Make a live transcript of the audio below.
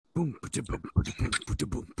Boom, boom,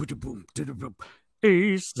 boom, boom.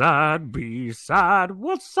 East side, B side,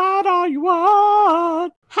 what side are you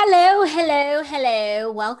on? Hello, hello,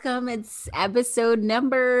 hello. Welcome. It's episode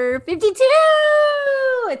number 52.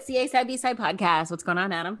 It's the A Side B Side podcast. What's going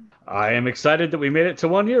on, Adam? I am excited that we made it to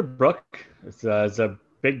 1 year, Brooke. It's a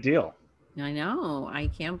big deal. I know. I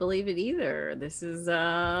can't believe it either. This is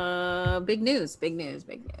big news, big news,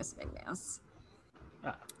 big news, big news. It's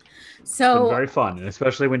been So, very fun, and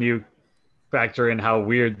especially when you factor in how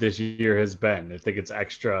weird this year has been. I think it's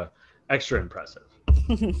extra impressive.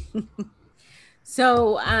 New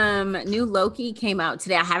Loki came out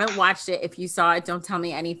today. I haven't watched it. If you saw it, don't tell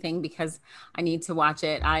me anything because I need to watch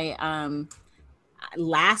it. I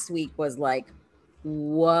last week was like,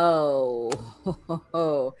 whoa.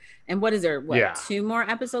 And what is there? What, Yeah. two more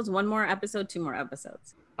episodes? One more episode, two more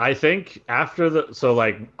episodes. I think I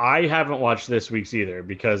haven't watched this week's either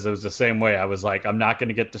because it was the same way. I was like, I'm not going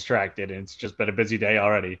to get distracted, and it's just been a busy day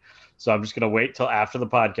already. So I'm just going to wait till after the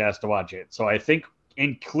podcast to watch it. So I think,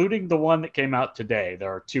 including the one that came out today, there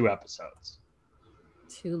are 2 episodes.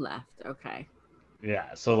 Two left. Okay.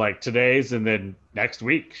 Yeah. So like today's and then next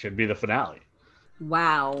week should be the finale.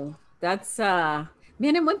 Wow. That's man,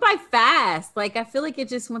 it went by fast. Like I feel like it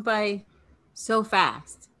just went by so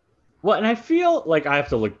fast. Well, and I feel like I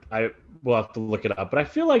will have to look it up, but I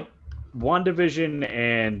feel like WandaVision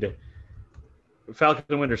and Falcon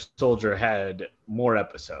and Winter Soldier had more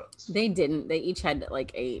episodes. They didn't. They each had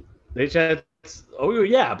like 8. They each had, oh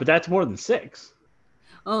yeah, but that's more than 6.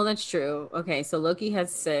 Oh, that's true. Okay, so Loki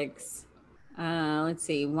has 6. Let's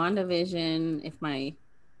see. WandaVision, if my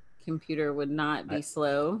computer would not be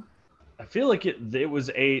slow. I feel like it was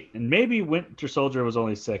 8, and maybe Winter Soldier was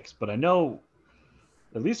only 6, but I know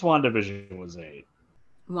at least WandaVision was 8.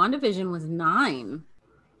 WandaVision was 9.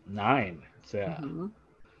 9. So yeah. Mm-hmm.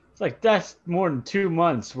 It's like that's more than 2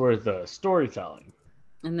 months worth of storytelling.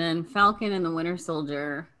 And then Falcon and the Winter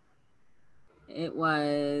Soldier, it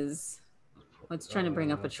was. Let's try to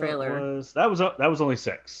bring up a trailer. That was only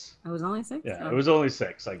 6. It was only 6. Yeah, It was only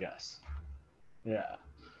 6, I guess. Yeah.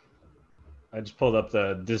 I just pulled up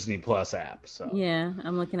the Disney Plus app. So yeah,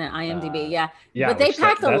 I'm looking at IMDb. yeah, but they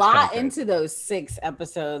packed a lot kind of into those 6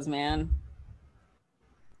 episodes, man.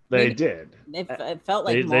 They did. It felt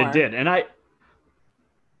like more. They did, and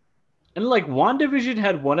like WandaVision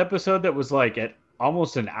had one episode that was like at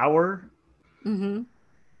almost an hour. Mm-hmm.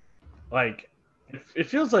 Like it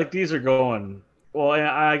feels like these are going. Well,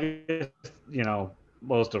 I guess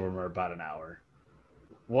most of them are about an hour.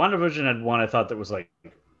 WandaVision had one I thought that was like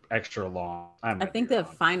extra long. I think the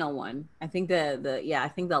final one. I think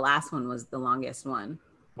the last one was the longest one.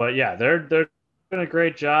 But yeah, they're doing a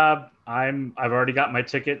great job. I've already got my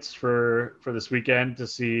tickets for this weekend to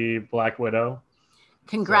see Black Widow.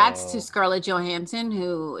 Congrats to Scarlett Johansson,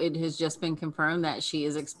 who it has just been confirmed that she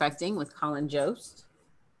is expecting with Colin Jost.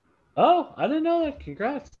 Oh, I didn't know that.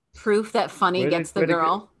 Congrats. Proof that Funny gets the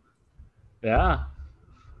girl. Yeah.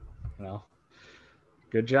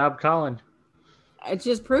 Good job, Colin. It's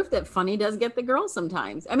just proof that Funny does get the girl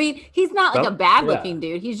sometimes. I mean, he's not like a bad looking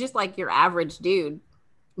dude. He's just like your average dude,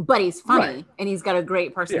 but he's funny and he's got a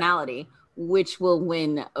great personality, which will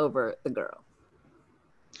win over the girl.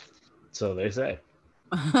 So they say.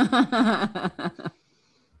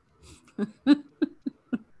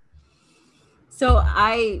 So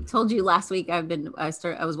I told you last week I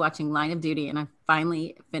was watching Line of Duty and I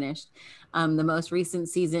finally finished. The most recent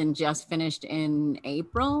season just finished in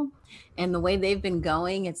April, and the way they've been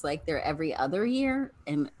going, it's like they're every other year,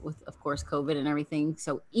 and with of course COVID and everything.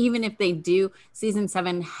 So even if they do, season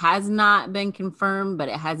 7 has not been confirmed, but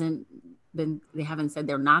they haven't said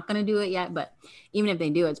they're not going to do it yet. But even if they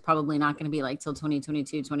do, it's probably not going to be like till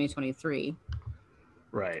 2022, 2023.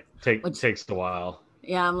 Right. Takes a while.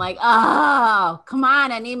 Yeah, I'm like, oh, come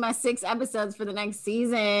on. I need my 6 episodes for the next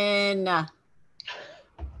season.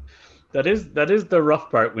 That is the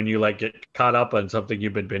rough part when you like get caught up on something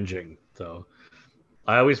you've been binging. So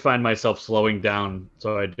I always find myself slowing down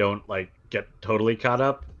so I don't like get totally caught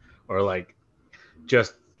up or like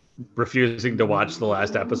just refusing to watch the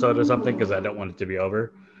last episode or something because I don't want it to be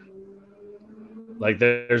over. Like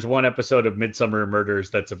there's one episode of Midsummer Murders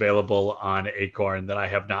that's available on Acorn that I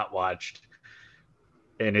have not watched.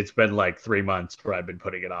 And it's been like 3 months where I've been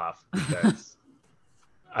putting it off because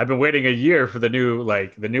I've been waiting a year for the new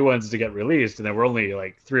ones to get released, and then we're only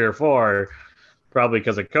like 3 or 4, probably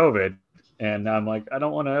because of COVID. And I'm like, I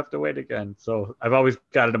don't want to have to wait again. So I've always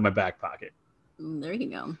got it in my back pocket. There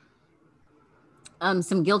you go.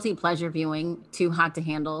 Some guilty pleasure viewing. Too Hot to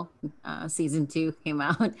Handle. Season 2 came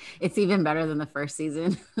out. It's even better than the first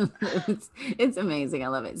season. It's amazing. I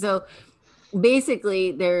love it. So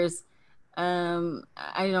basically there's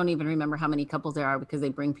I don't even remember how many couples there are because they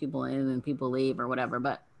bring people in and people leave or whatever,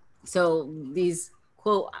 but so these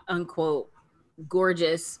quote unquote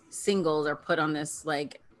gorgeous singles are put on this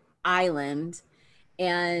like island,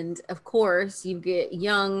 and of course you get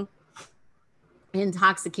young,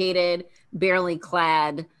 intoxicated, barely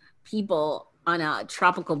clad people on a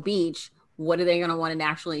tropical beach. What are they going to want to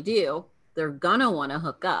naturally do? They're going to want to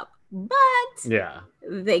hook up, but Yeah.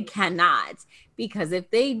 they cannot, because if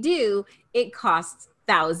they do, it costs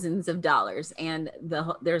thousands of dollars, and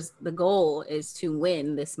the goal is to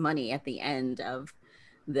win this money at the end of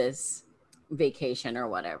this vacation or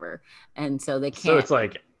whatever. And so they So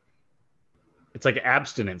can't. it's like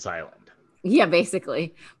Abstinence Island. Yeah,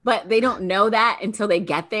 basically. But they don't know that until they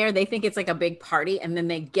get there. They think it's like a big party, and then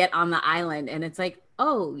they get on the island and it's like,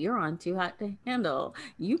 oh, you're on too hot to handle.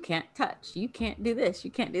 You can't touch. You can't do this. You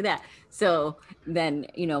can't do that. So then,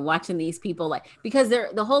 watching these people, like, because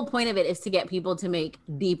the whole point of it is to get people to make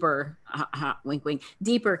deeper, wink, wink,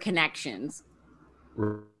 deeper connections.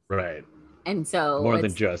 Right. And so more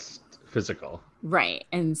than just physical. Right.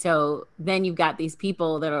 And so then you've got these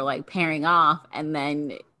people that are like pairing off, and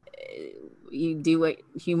then you do what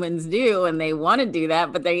humans do, and they want to do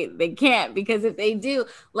that, but they can't, because if they do,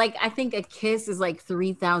 like, I think a kiss is like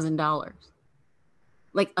 $3,000.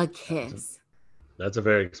 Like a kiss. That's a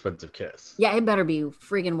very expensive kiss. Yeah, it better be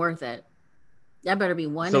freaking worth it. That better be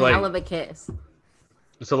one hell of a kiss.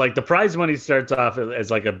 So like the prize money starts off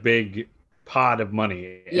as like a big pot of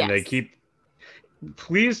money, and they keep.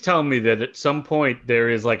 Please tell me that at some point there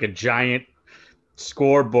is like a giant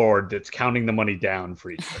scoreboard that's counting the money down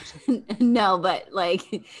for each person. No, but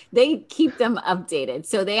like they keep them updated.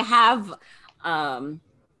 So they have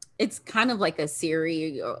it's kind of like a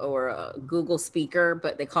Siri or a Google speaker,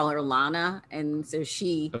 but they call her Lana. And so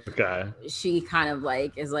she kind of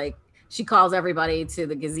like is like, she calls everybody to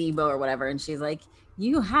the gazebo or whatever, and she's like,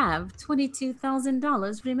 you have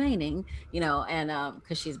 $22,000 remaining, and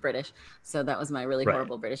because she's British. So that was my really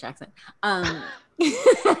horrible British accent. And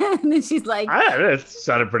then she's like, it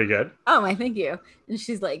sounded pretty good. Oh, my, thank you. And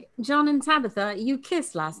she's like, John and Tabitha, you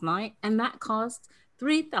kissed last night, and that cost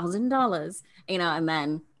 $3,000, and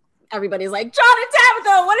then everybody's like, John and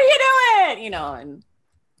Tabitha, what are you doing? And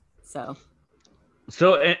so,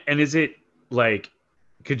 and is it like,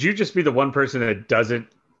 could you just be the one person that doesn't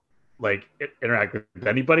like interact with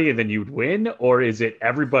anybody and then you'd win, or is it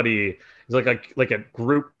everybody? Is like a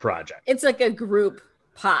group project? It's like a group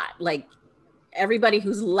pot, like everybody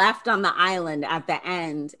who's left on the island at the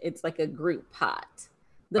end. It's like a group pot.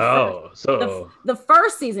 The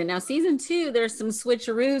first season. Now season 2, there's some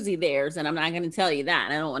switcheroozy there's, and I'm not going to tell you that.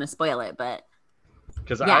 I don't want to spoil it, but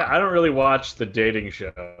because I don't really watch the dating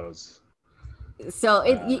shows. So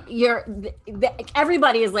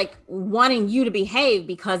everybody is like wanting you to behave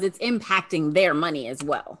because it's impacting their money as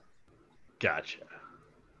well. Gotcha.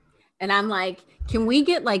 And I'm like, can we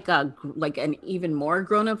get like an even more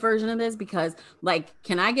grown up version of this? Because like,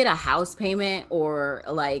 can I get a house payment or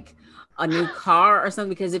like a new car or something?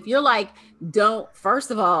 Because if you're like, first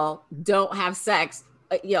of all, don't have sex.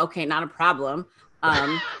 Yeah. Okay. Not a problem.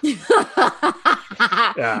 Yeah.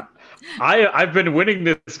 I've been winning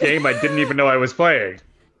this game. I didn't even know I was playing.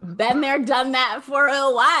 Been there, done that for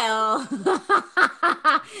a while.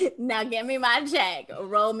 Now give me my check.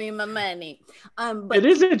 Roll me my money. But it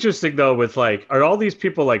is interesting though, with like, are all these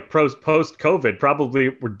people like post COVID probably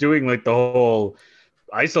were doing like the whole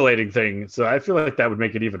isolating thing? So I feel like that would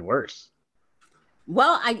make it even worse.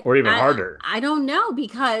 Well, or even harder. I don't know,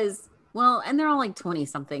 because and they're all like 20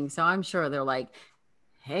 something. So I'm sure they're like,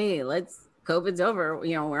 hey, COVID's over.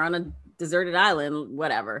 We're on a deserted island,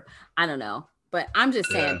 whatever. I don't know. But I'm just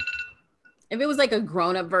saying, if it was like a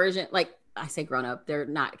grown-up version, like I say grown-up, they're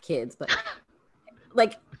not kids, but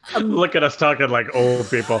like... Look at us talking like old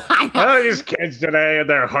people. Oh, these kids today, and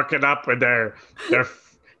they're hooking up and they're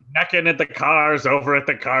necking at the cars over at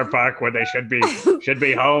the car park when they should be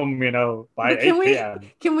home, by 8 p.m.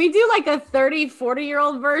 Can we do like a 30,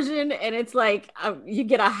 40-year-old version, and it's like you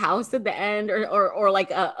get a house at the end or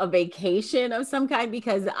like a vacation of some kind?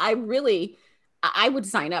 Because I would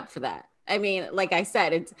sign up for that. I mean, like I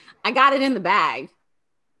said, I got it in the bag.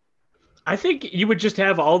 I think you would just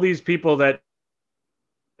have all these people that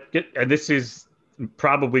get, and this is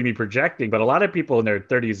probably me projecting, but a lot of people in their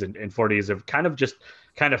 30s and 40s have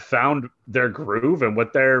kind of found their groove and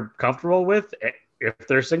what they're comfortable with if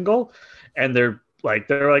they're single, and they're like,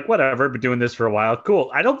 whatever, been doing this for a while. Cool.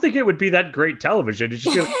 I don't think it would be that great television. It's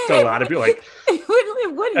just a lot of people like,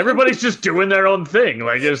 it what? Everybody's just doing their own thing.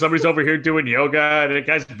 Like, somebody's over here doing yoga and a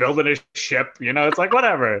guy's building a ship. It's like,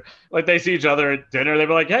 whatever. Like, they see each other at dinner. They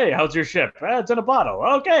be like, hey, how's your ship? It's in a bottle.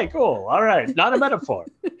 Okay, cool. All right. Not a metaphor.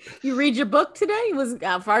 You read your book today?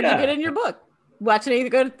 How far did you get in your book? Watching any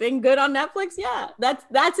good on Netflix? Yeah,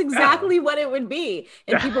 that's exactly what it would be,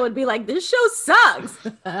 and people would be like, "This show sucks."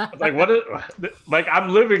 Like, like, I'm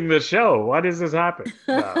living the show. Why does this happen?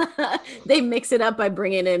 No. They mix it up by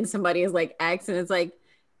bringing in somebody as like X, and it's like,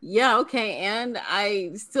 yeah, okay, and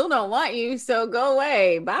I still don't want you, so go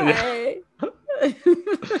away, bye. And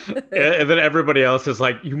then everybody else is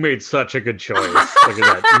like, you made such a good choice. Look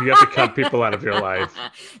at that. You have to cut people out of your life.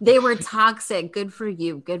 They were toxic. Good for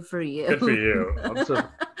you. Good for you. Good for you.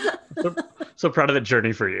 I'm so proud of the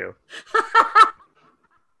journey for you.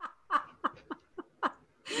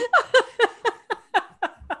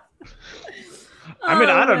 I mean,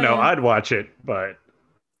 I don't know. I'd watch it, but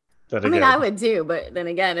I would too, but then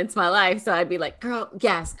again, it's my life. So I'd be like, girl,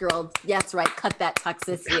 yes, right. Cut that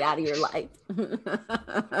toxicity out of your life.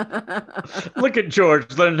 Look at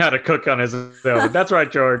George learning how to cook on his own. That's right,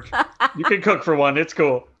 George. You can cook for one. It's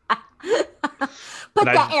cool. Put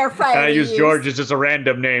that air fryer. And I use George as just a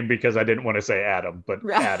random name because I didn't want to say Adam, but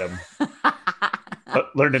right. Adam.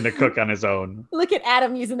 Learning to cook on his own. Look at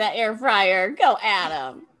Adam using that air fryer. Go,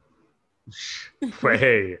 Adam.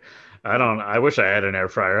 Hey. I wish I had an air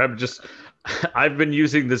fryer. I've been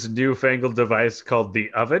using this newfangled device called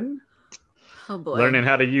the oven. Oh boy. Learning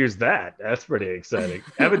how to use that. That's pretty exciting.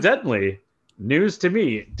 Evidently, news to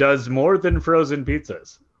me, does more than frozen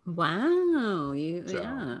pizzas. Wow.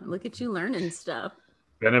 Yeah. Look at you learning stuff.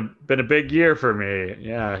 Been a big year for me.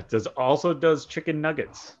 Yeah. It also does chicken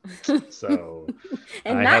nuggets. So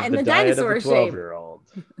and I not in the dinosaur of a 12-year-old.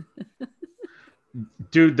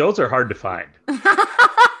 Dude, those are hard to find.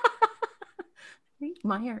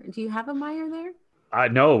 Meyer, do you have a Meyer there?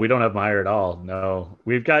 No, we don't have Meyer at all. No,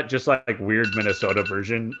 we've got just like weird Minnesota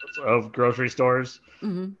version of grocery stores.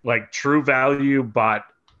 Mm-hmm. Like True Value bought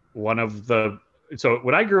one of the. So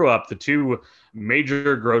when I grew up, the two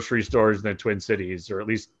major grocery stores in the Twin Cities, or at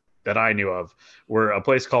least that I knew of, were a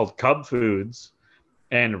place called Cub Foods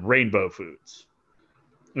and Rainbow Foods.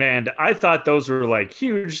 And I thought those were like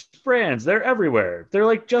huge brands. They're everywhere. They're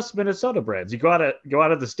like just Minnesota brands. You go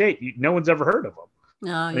out of the state, no one's ever heard of them. Oh,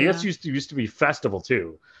 I guess used to be Festival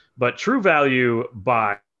too, but True Value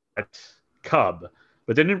bought Cub,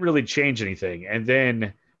 but they didn't really change anything. And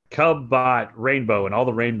then Cub bought Rainbow, and all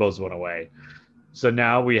the rainbows went away. So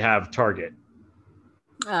now we have Target.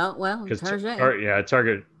 Oh well,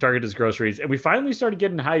 Target is groceries, and we finally started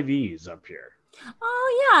getting Hy-Vees up here.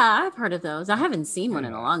 Oh yeah, I've heard of those. I haven't seen one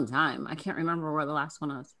in a long time. I can't remember where the last one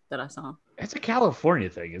was that I saw. It's a California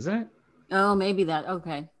thing, isn't it? Oh, maybe that.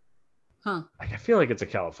 Okay. Huh. I feel like it's a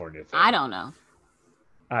California thing. I don't know.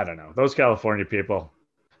 Those California people.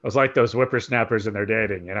 It was like those whippersnappers and they're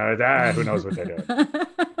dating. Who knows what they're doing.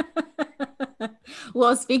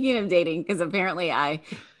 Well, speaking of dating, because apparently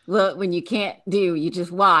when you can't you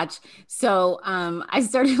just watch. So I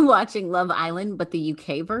started watching Love Island, but the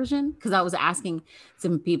UK version, because I was asking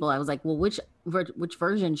some people, I was like, well, which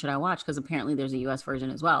version should I watch? Because apparently there's a US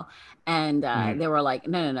version as well. And they were like,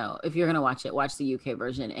 no. If you're going to watch it, watch the UK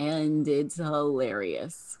version. And it's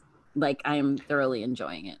hilarious. Like, I'm thoroughly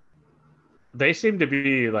enjoying it. They seem to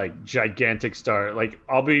be like gigantic star. Like,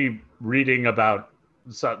 I'll be reading about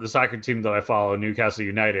the soccer team that I follow, Newcastle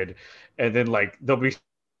United. And then like, there'll be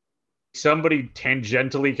somebody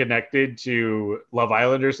tangentially connected to Love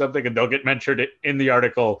Island or something, and they'll get mentioned in the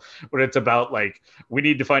article when it's about like, we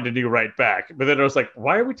need to find a new right back. But then I was like,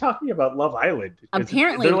 why are we talking about Love Island?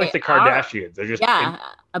 Apparently they're like the Kardashians. They're just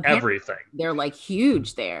everything. They're like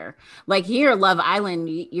huge there. Like here, Love Island,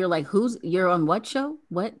 you're like, you're on what show?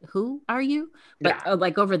 Who are you? But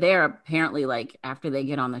like over there, apparently, like after they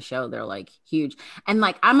get on the show, they're like huge. And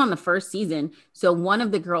like, I'm on the first season. So one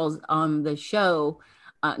of the girls on the show,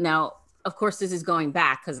 now, of course, this is going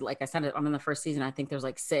back because, like I said, I'm in the first season. I think there's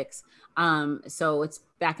like 6. So it's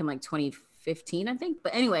back in like 2015, I think.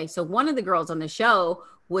 But anyway, so one of the girls on the show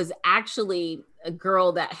was actually a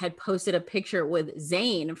girl that had posted a picture with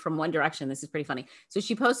Zayn from One Direction. This is pretty funny. So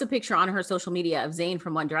she posted a picture on her social media of Zayn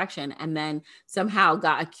from One Direction and then somehow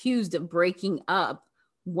got accused of breaking up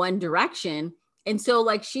One Direction. And so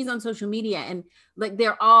like she's on social media and like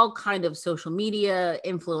they're all kind of social media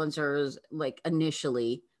influencers like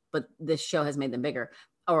initially, but this show has made them bigger.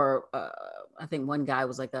 Or I think one guy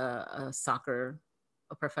was like a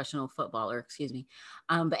professional footballer, excuse me.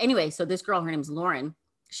 But anyway, so this girl, her name's Lauren.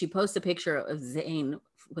 She posts a picture of Zayn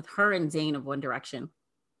with her and Zayn of One Direction.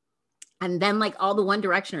 And then like all the One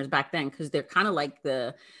Directioners back then, because they're kind of like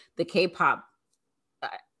the K-pop,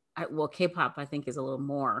 well, K-pop I think is a little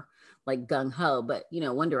more like gung ho, but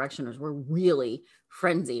One Directioners were really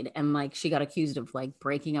frenzied, and like she got accused of like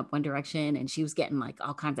breaking up One Direction, and she was getting like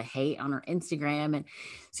all kinds of hate on her Instagram, and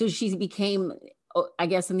so she became, I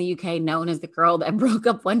guess in the UK, known as the girl that broke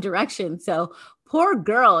up One Direction. So poor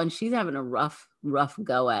girl, and she's having a rough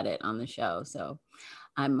go at it on the show. So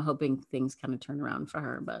I'm hoping things kind of turn around for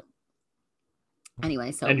her, but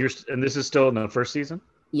anyway, so and this is still in the first season?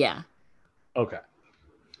 yeah. Okay.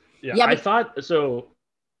 Yeah, Yeah, I thought so.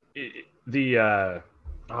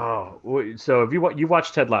 So have you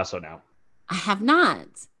watched Ted Lasso now? I have not.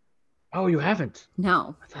 Oh, you haven't?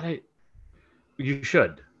 No. I thought you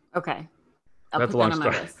should. Okay. I'll That's put a that long on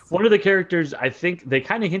my story. list. One of the characters, I think they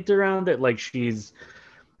kind of hint around that like she's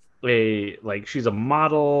a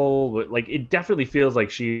model, but like it definitely feels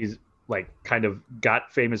like she's like kind of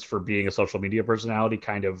got famous for being a social media personality,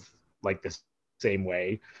 kind of like the same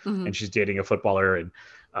way, Mm-hmm. and she's dating a footballer, and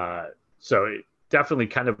so it definitely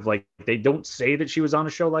kind of like they don't say that she was on a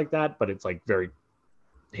show like that, but it's like very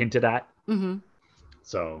hinted at. Mm-hmm.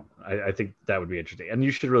 So I think that would be interesting, and you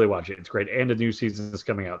should really watch it. It's great, and a new season is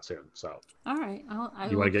coming out soon. So All right.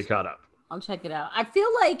 you want to get caught up? I'll check it out. I feel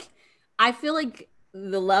like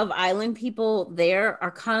the Love Island people there are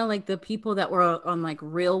kind of like the people that were on like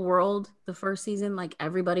Real World the first season. Like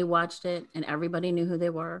everybody watched it and everybody knew who they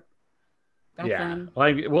were back then.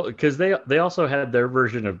 Like because they also had their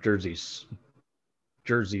version of Jersey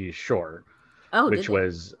Shore, Oh, which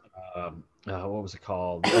was what was it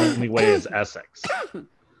called? The Only Way is Essex.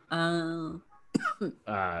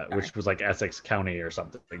 Which was like Essex County or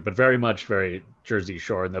something, but very Jersey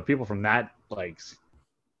Shore. And the people from that like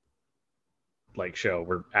show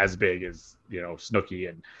were as big as Snooki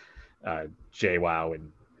and JWoww and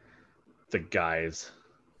the guys.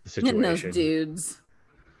 The Situation. And those dudes.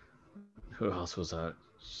 Who else was a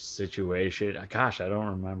Situation? Gosh, I don't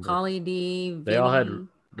remember. Holly D. Vinny,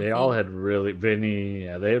 they all had really Vinny.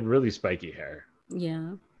 Yeah, they had really spiky hair.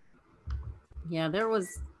 Yeah. Yeah, there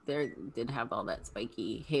did have all that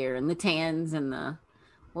spiky hair and the tans and the,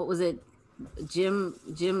 what was it? Jim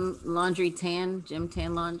Laundry Tan, Jim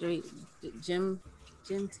Tan Laundry, Jim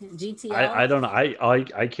Tan, GTL. I don't know.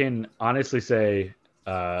 I can honestly say,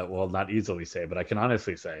 well, not easily say, but I can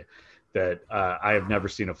honestly say that I have never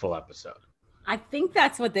seen a full episode. I think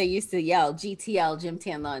that's what they used to yell, GTL, Jim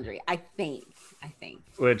Tan Laundry. I think.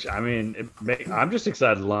 Which, I mean, I'm just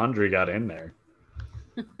excited Laundry got in there.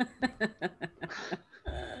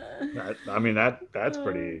 I mean, that's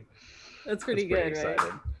pretty. That's pretty good, exciting.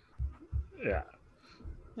 Right? Yeah.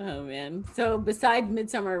 Oh man! So, besides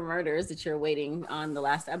Midsummer Murders that you're waiting on the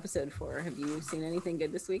last episode for, have you seen anything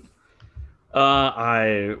good this week?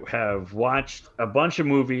 I have watched a bunch of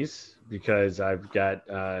movies because I've got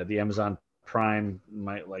the Amazon Prime,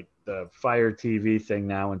 the Fire TV thing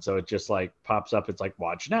now, and so it just like pops up. It's like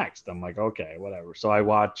watch next. I'm like, okay, whatever. So I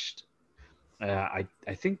watched. I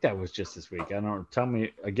think that was just this week. I don't know. Tell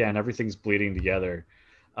me again. Everything's bleeding together.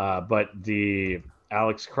 But the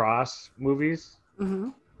Alex Cross movies. Mm-hmm.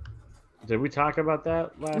 Did we talk about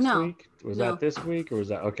that last week? Was that this week or was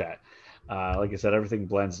that okay? Like I said, everything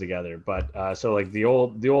blends together. But so like the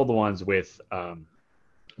old ones with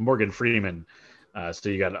Morgan Freeman. So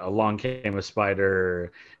you got Along Came a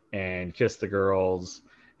Spider and Kiss the Girls,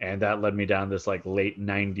 and that led me down this like late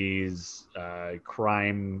 '90s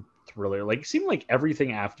crime thriller. Like it seemed like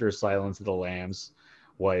everything after Silence of the Lambs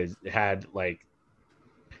had like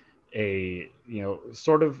a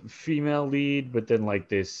sort of female lead, but then like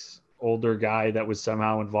this older guy that was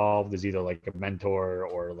somehow involved as either like a mentor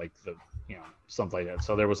or like the something like that.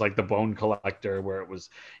 So there was like The Bone Collector where it was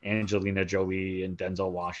Angelina Jolie and Denzel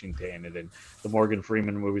Washington, and then the Morgan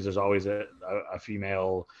Freeman movies there's always a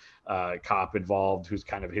female cop involved who's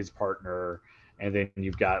kind of his partner. And then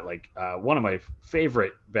you've got like one of my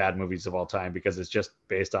favorite bad movies of all time because it's just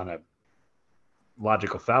based on a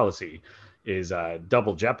logical fallacy is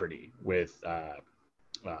Double Jeopardy with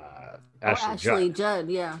Ashley Judd.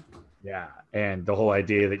 Yeah, and the whole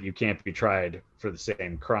idea that you can't be tried for the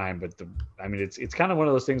same crime, but it's kind of one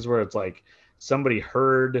of those things where it's like somebody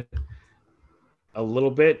heard a little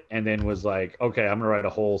bit and then was like, okay, I'm gonna write a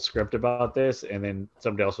whole script about this, and then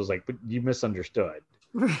somebody else was like, but you misunderstood.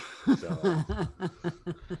 So,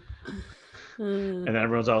 and then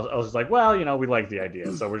everyone's else is like, well, we like the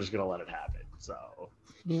idea, so we're just gonna let it happen. So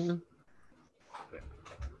yeah.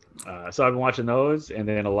 So I've been watching those, and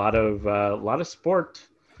then a lot of sport,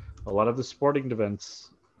 a lot of the sporting events.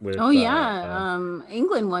 With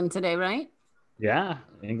England won today, right? Yeah,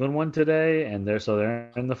 England won today, and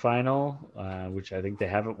they're in the final, which I think they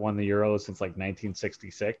haven't won the Euro since like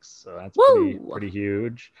 1966, so that's pretty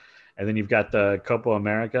huge. And then you've got the Copa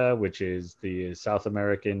America, which is the South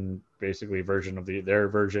American basically version of their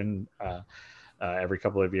version. Every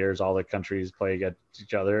couple of years, all the countries play against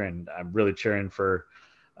each other, and I'm really cheering for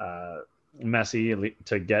Messi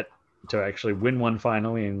to actually win one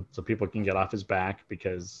finally, and so people can get off his back,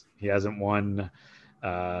 because he hasn't won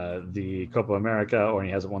the Copa America, or he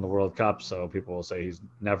hasn't won the World Cup. So people will say he's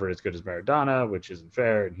never as good as Maradona, which isn't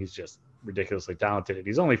fair, and he's just ridiculously talented. And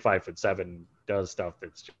he's only 5'7", does stuff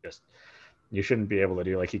that's just you shouldn't be able to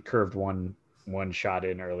do. Like, he curved one shot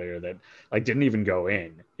in earlier that like didn't even go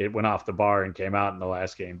in. It went off the bar and came out in the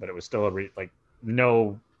last game, but it was still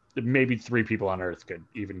no, maybe 3 people on earth could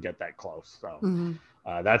even get that close. So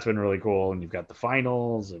that's been really cool. And you've got the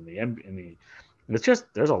finals and it's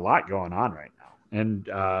just, there's a lot going on right now. And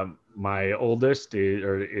my oldest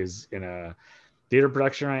is in a theater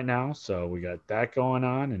production right now, so we got that going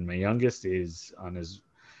on. And my youngest is on his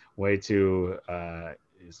way to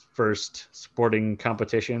his first sporting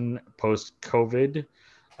competition post-COVID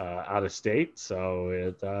out of state. So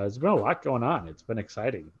it's been a lot going on. It's been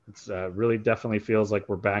exciting. It's really definitely feels like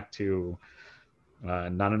we're back to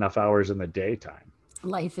not enough hours in the daytime.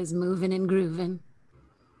 Life is moving and grooving.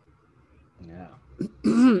 Yeah.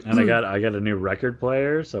 And I got a new record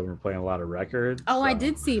player, so we're playing a lot of records. Oh, so I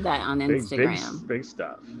did see that on Instagram. Big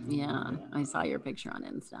stuff. Yeah, I saw your picture on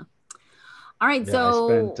Insta. All right, yeah, so I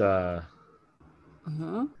spent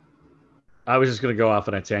I was just going to go off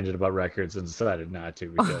on a tangent about records and decided not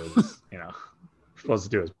to, because we're supposed to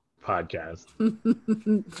do a podcast.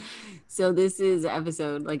 So this is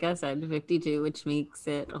episode, like I said, 52, which makes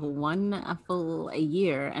it one full a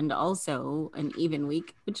year, and also an even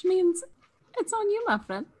week, which means it's on you, my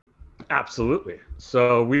friend. Absolutely.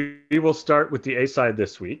 So we will start with the A side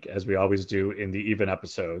this week, as we always do in the even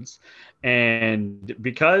episodes. And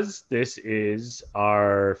because this is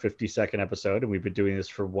our 52nd episode, and we've been doing this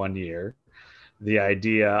for 1 year, the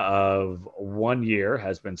idea of 1 year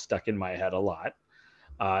has been stuck in my head a lot.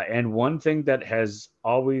 And one thing that has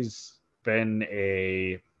always been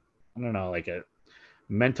a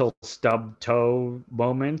mental stub toe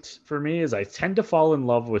moment for me is I tend to fall in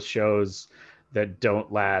love with shows that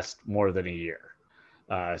don't last more than a year.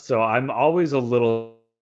 So I'm always a little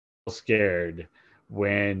scared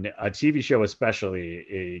when a TV show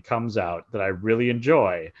especially comes out that I really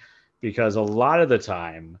enjoy, because a lot of the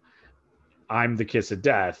time I'm the kiss of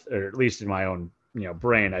death, or at least in my own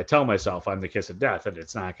brain, I tell myself I'm the kiss of death and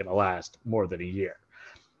it's not going to last more than a year.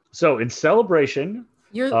 So in celebration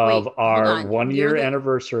of our 1 year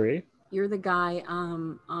anniversary. You're the guy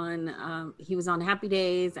he was on Happy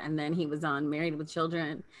Days, and then he was on Married with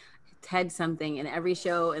Children, Ted something, and every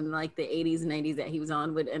show in like the 80s and 90s that he was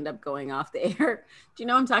on would end up going off the air. Do you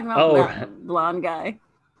know what I'm talking about? Oh, that blonde guy.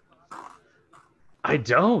 I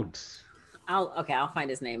don't. I'll find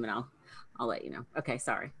his name and I'll let you know. Okay,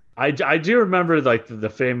 sorry. I do remember like the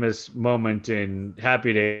famous moment in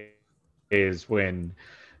Happy Days when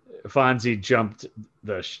Fonzie jumped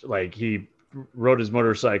he rode his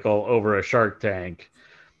motorcycle over a shark tank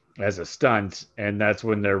as a stunt, and that's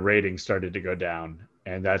when their ratings started to go down,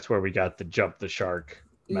 and that's where we got the jump the shark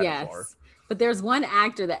metaphor. Yes, but there's one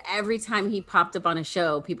actor that every time he popped up on a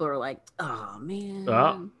show, people were like, oh man,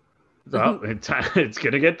 it's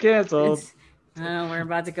gonna get canceled. We're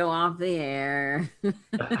about to go off the air.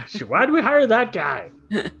 Why do we hire that guy?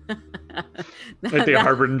 Like the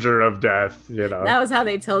harbinger of death, That was how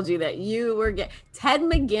they told you that you were Ted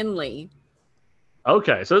McGinley.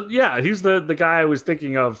 Okay, so yeah, he's the guy I was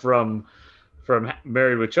thinking of from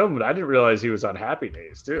Married with Children, but I didn't realize he was on Happy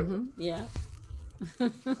Days too. Yeah.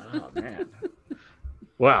 Oh man.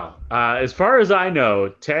 Well, as far as I know,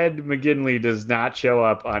 Ted McGinley does not show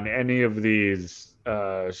up on any of these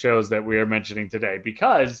shows that we are mentioning today,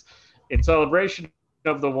 because in celebration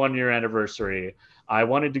of the 1 year anniversary, I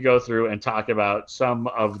wanted to go through and talk about some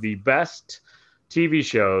of the best TV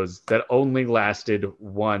shows that only lasted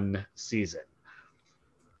one season.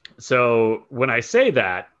 So when I say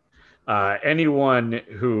that, anyone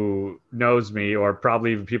who knows me, or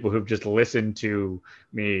probably even people who've just listened to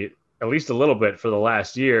me at least a little bit for the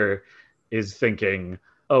last year, is thinking,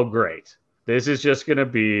 oh, great. This is just going to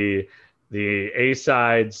be the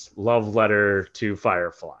A-side's love letter to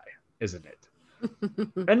Firefly, isn't it?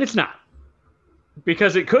 And it's not.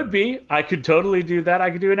 Because it could be. I could totally do that.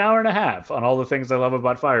 I could do an hour and a half on all the things I love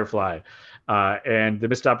about Firefly and the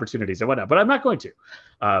missed opportunities and whatnot. But I'm not going to.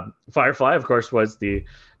 Firefly, of course, was the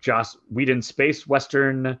Joss Whedon space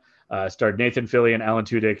western, starred Nathan Fillion, Alan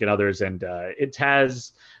Tudyk, and others. And it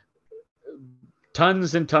has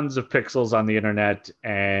tons and tons of pixels on the internet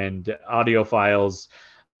and audio files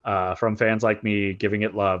from fans like me giving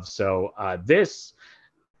it love. So this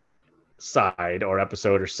side or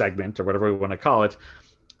episode or segment or whatever we want to call it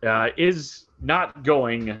is not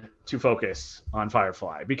going to focus on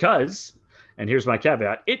Firefly because, and here's my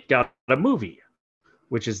caveat, it got a movie,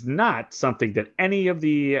 which is not something that any of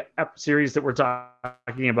the series that we're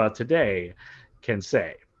talking about today can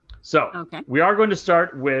say. So we are going to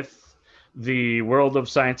start with the world of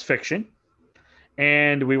science fiction,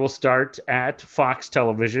 and we will start at Fox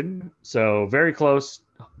Television, so very close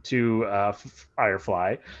to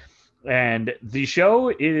Firefly. And the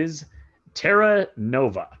show is Terra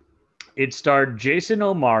Nova. It starred Jason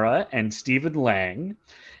O'Mara and Stephen Lang.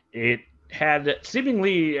 It had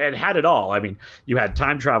it all. I mean, you had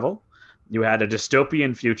time travel, you had a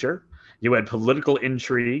dystopian future, you had political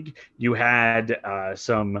intrigue, you had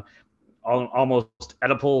some almost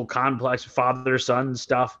Oedipal complex father-son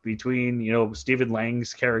stuff between Stephen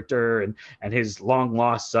Lang's character and his long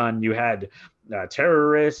lost son. You had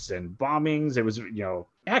terrorists and bombings. It was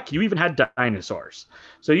heck, you even had dinosaurs.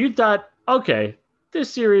 So you thought, okay, this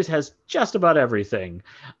series has just about everything.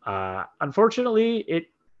 Unfortunately,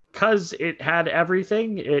 because it had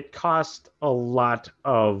everything, it cost a lot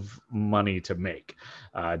of money to make.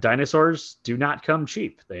 Dinosaurs do not come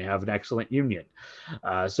cheap. They have an excellent union.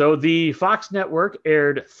 So the Fox network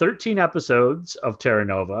aired 13 episodes of Terra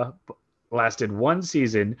Nova, lasted one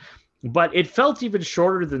season, but it felt even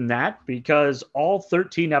shorter than that because all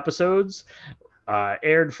 13 episodes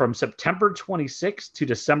aired from September 26th to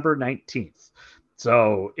December 19th.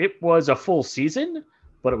 So it was a full season,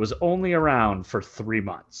 but it was only around for 3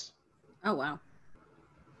 months. Oh, wow.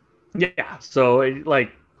 Yeah, so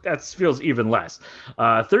that feels even less.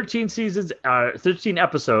 13 seasons, 13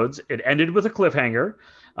 episodes. It ended with a cliffhanger,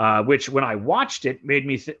 which when I watched it made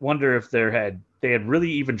me wonder if they had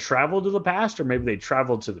really even traveled to the past, or maybe they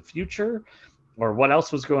traveled to the future, or what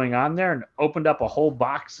else was going on there, and opened up a whole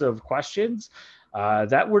box of questions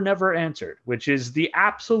that were never answered, which is the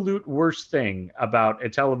absolute worst thing about a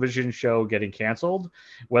television show getting canceled.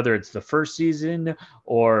 Whether it's the first season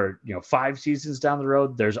or 5 seasons down the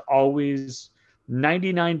road, there's always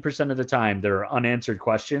 99% of the time there are unanswered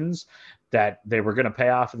questions that they were going to pay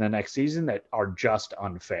off in the next season that are just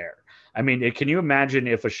unfair. I mean, can you imagine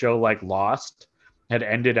if a show like Lost had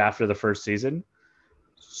ended after the first season?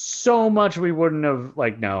 So much we wouldn't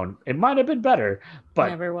have known. It might have been better,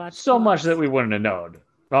 but so much that we wouldn't have known.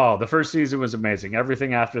 Oh, the first season was amazing.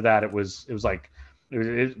 Everything after that,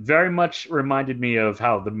 it very much reminded me of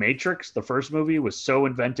how The Matrix, the first movie, was so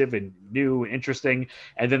inventive and new and interesting.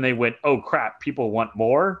 And then they went, oh crap, people want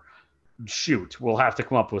more. Shoot, we'll have to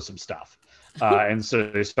come up with some stuff. And so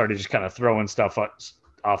they started just kind of throwing stuff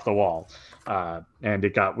off the wall. And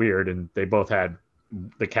it got weird, and they both had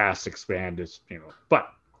the cast expand, but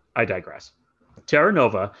I digress. Terra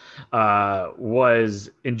Nova was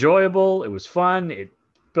enjoyable. It was fun. It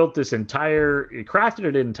crafted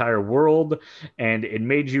an entire world, and it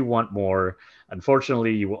made you want more.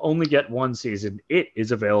 Unfortunately, you will only get one season. It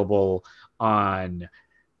is available on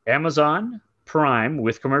Amazon Prime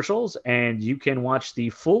with commercials, and you can watch the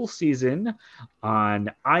full season on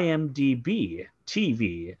IMDb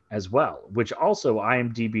TV as well, which also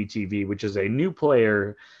IMDb TV, which is a new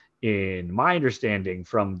player in my understanding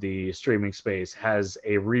from the streaming space, has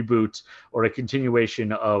a reboot or a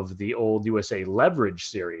continuation of the old USA Leverage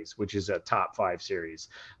series, which is a top 5 series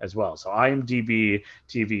as well. So IMDb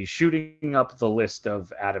TV shooting up the list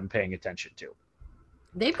of Adam paying attention to.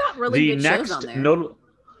 They've got really good shows on there.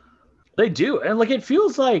 They do. And it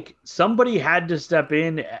feels like somebody had to step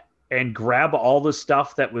in and grab all the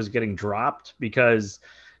stuff that was getting dropped, because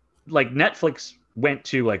Netflix went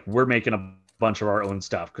to we're making a bunch of our own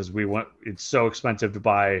stuff because it's so expensive to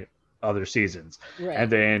buy other seasons. Right.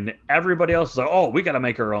 And then everybody else is like, oh, we got to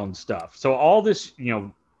make our own stuff. So all this,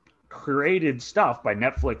 created stuff by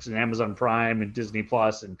Netflix and Amazon Prime and Disney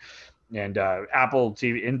Plus and Apple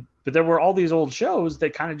TV. But there were all these old shows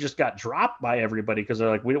that kind of just got dropped by everybody because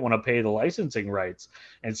they're like, we don't want to pay the licensing rights.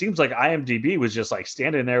 And it seems like IMDb was just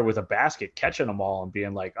standing there with a basket, catching them all and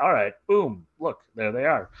being like, all right, boom, look, there they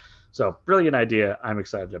are. So brilliant idea. I'm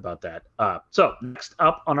excited about that. So next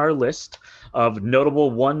up on our list of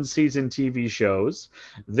notable one-season TV shows,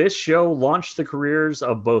 this show launched the careers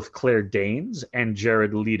of both Claire Danes and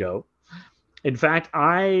Jared Leto. In fact,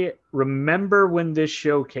 I remember when this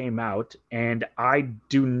show came out, and I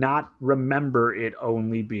do not remember it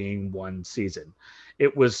only being one season.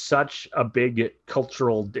 It was such a big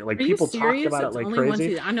cultural, people talked about it like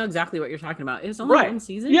crazy. I know exactly what you're talking about. It's only one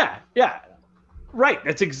season? Yeah. Right.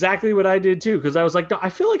 That's exactly what I did too. Because I was like, no, I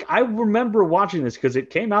feel like I remember watching this because it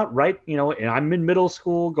came out right, and I'm in middle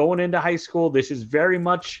school, going into high school. This is very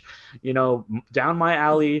much, down my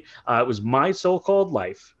alley. It was My So-Called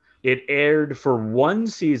Life. It aired for one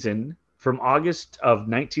season from August of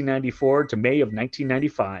 1994 to May of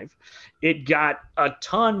 1995. It got a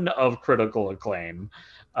ton of critical acclaim,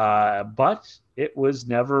 but it was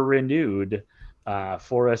never renewed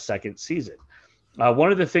for a second season.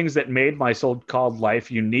 One of the things that made My So-Called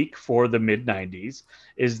Life unique for the mid 90s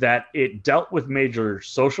is that it dealt with major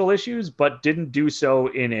social issues, but didn't do so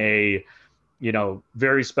in a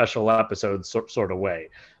very special episode sort of way.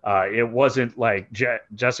 It wasn't like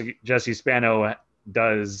Jesse Spano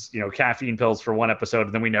does, caffeine pills for one episode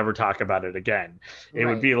and then we never talk about it again. It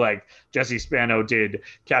would Right. be like Jesse Spano did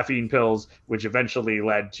caffeine pills, which eventually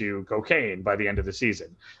led to cocaine by the end of the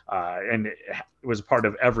season. And it was part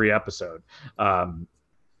of every episode.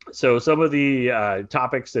 So some of the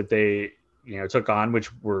topics that they, took on,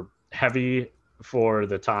 which were heavy for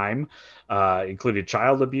the time, included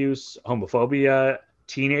child abuse, homophobia,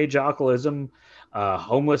 teenage alcoholism,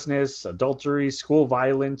 homelessness, adultery, school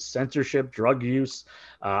violence, censorship, drug use.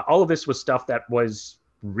 All of this was stuff that was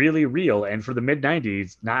really real. And for the mid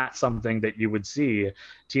 90s, not something that you would see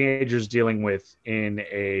teenagers dealing with in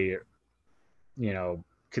a,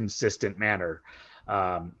 consistent manner.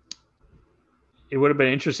 Um, it would have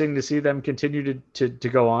been interesting to see them continue to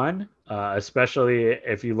go on, especially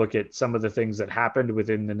if you look at some of the things that happened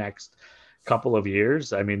within the next couple of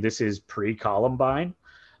years. I mean, this is pre-Columbine.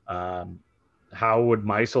 Um, how would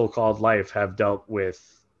My So-Called Life have dealt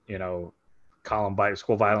with, Columbine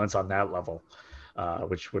school violence on that level,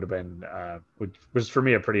 which would have been, which was for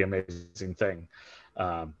me a pretty amazing thing.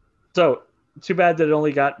 So too bad that it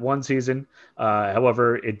only got one season.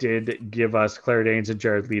 However, it did give us Claire Danes and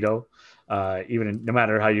Jared Leto. No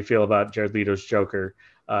matter how you feel about Jared Leto's Joker,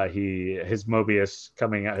 his Mobius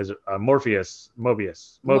coming out, his Mobius,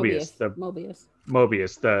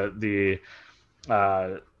 the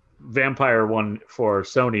vampire one for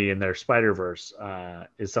Sony in their Spider-Verse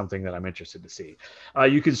is something that I'm interested to see.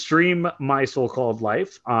 You can stream My So-Called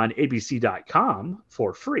Life on abc.com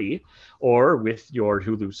for free or with your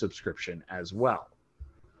Hulu subscription as well.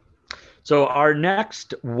 So our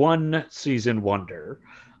next one season wonder,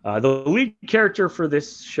 the lead character for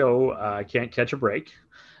this show can't catch a break.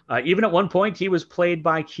 Even at one point, he was played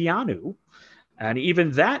by Keanu, and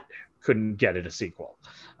even that couldn't get it a sequel.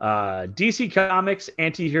 DC Comics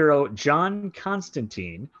anti-hero John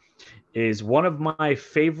Constantine is one of my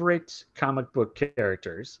favorite comic book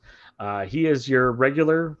characters. He is your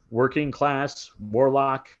regular working class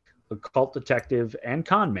warlock, occult detective, and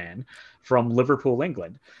con man from Liverpool,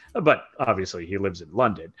 England. But obviously, he lives in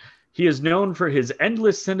London. He is known for his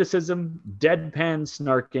endless cynicism, deadpan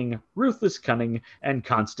snarking, ruthless cunning, and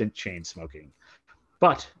constant chain smoking.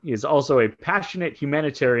 But he is also a passionate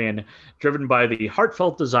humanitarian driven by the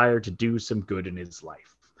heartfelt desire to do some good in his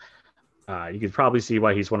life. You can probably see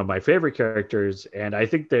why he's one of my favorite characters, and I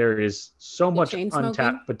think there is so much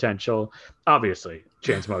untapped potential. Obviously,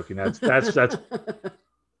 chain smoking. That's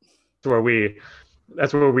where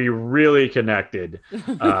we really connected.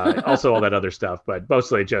 Also, all that other stuff, but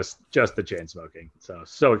mostly just the chain smoking.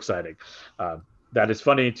 So exciting. That is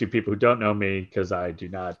funny to people who don't know me because I do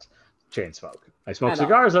not chain smoke. I smoke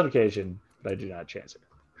cigars on occasion, but I do not chain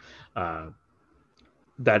smoke.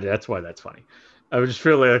 That's why that's funny. I would just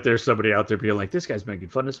feel like there's somebody out there being like, "This guy's making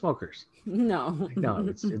fun of smokers." No,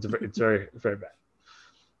 it's very very bad.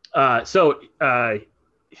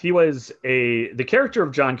 He was the character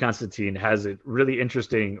of John Constantine has a really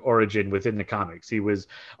interesting origin within the comics. He was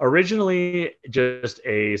originally just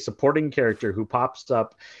a supporting character who pops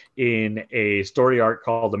up in a story arc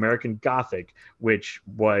called American Gothic, which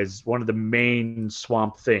was one of the main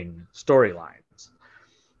Swamp Thing storylines.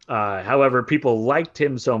 However, people liked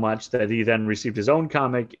him so much that he then received his own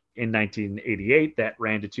comic in 1988 that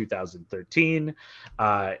ran to 2013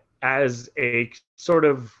 as a sort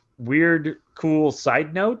of weird, cool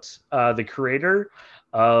side note. The creator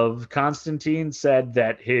of Constantine said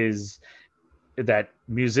that that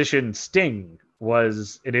musician Sting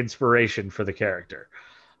was an inspiration for the character.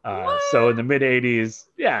 So in the mid 80s,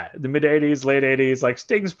 late 80s, like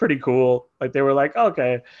Sting's pretty cool. Like they were like,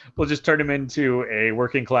 okay, we'll just turn him into a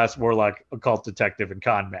working class warlock, occult detective, and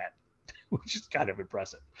con man, which is kind of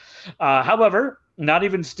impressive. However, not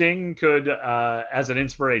even Sting could, as an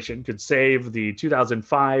inspiration, could save the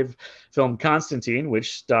 2005 film Constantine,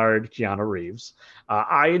 which starred Keanu Reeves.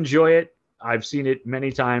 I enjoy it. I've seen it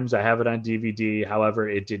many times. I have it on DVD. However,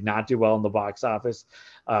 it did not do well in the box office.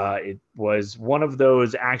 It was one of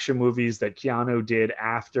those action movies that Keanu did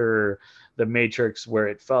after The Matrix, where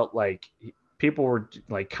it felt like people were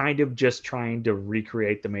like kind of just trying to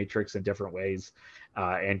recreate The Matrix in different ways.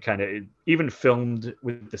 and kind of even filmed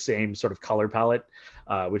with the same sort of color palette,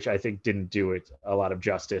 which I think didn't do it a lot of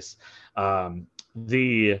justice.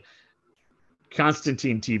 The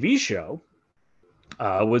Constantine TV show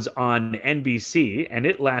was on NBC, and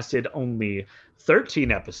it lasted only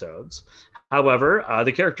 13 episodes. However,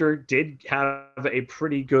 the character did have a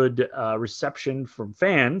pretty good reception from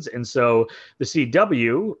fans, and so the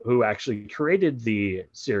CW, who actually created the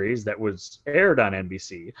series that was aired on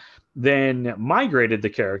NBC, then migrated the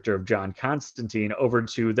character of John Constantine over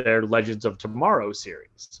to their Legends of Tomorrow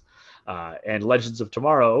series. And Legends of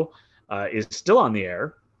Tomorrow is still on the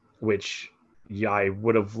air, which I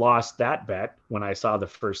would have lost that bet when I saw the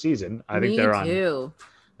first season. I think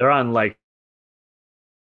they're on like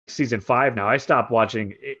season 5 now. I stopped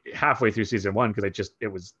watching halfway through season 1 because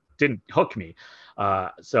it didn't hook me.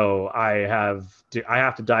 So I have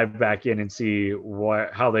to dive back in and see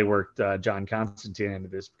how they worked John Constantine into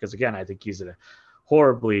this, because again, I think he's a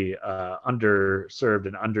horribly underserved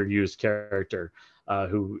and underused character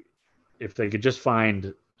who, if they could just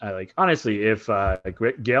find like, honestly, if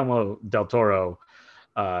Guillermo del Toro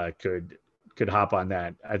could hop on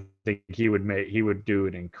that, I think he would do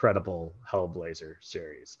an incredible Hellblazer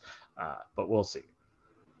series. But we'll see.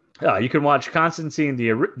 You can watch Constantine, the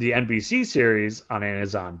NBC series, on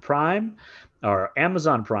Amazon Prime, or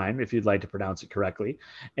Amazon Prime, if you'd like to pronounce it correctly.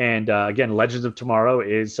 And again, Legends of Tomorrow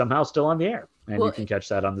is somehow still on the air, and you can catch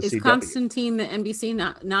that on the CW. Is Constantine the NBC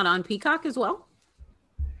not on Peacock as well?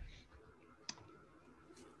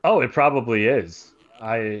 Oh, it probably is.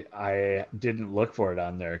 I didn't look for it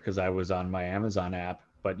on there because I was on my Amazon app.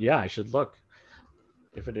 But yeah, I should look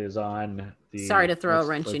if it is on the. Sorry to throw a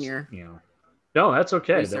wrench in your. No, that's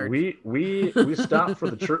okay. Research. We stopped for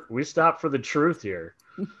the truth. We stopped for the truth here.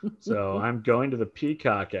 So I'm going to the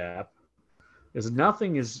Peacock app. Because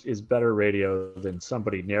nothing is better radio than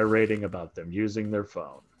somebody narrating about them using their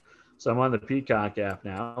phone. So I'm on the Peacock app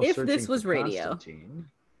now. If this was radio.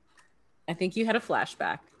 I think you had a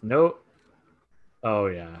flashback. No. Oh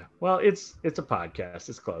yeah. Well, it's a podcast.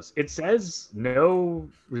 It's close. It says no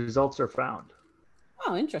results are found.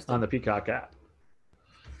 Oh, interesting. On the Peacock app.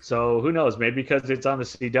 So who knows? Maybe because it's on the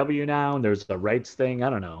CW now and there's a rights thing. I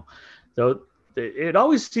don't know. So it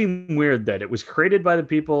always seemed weird that it was created by the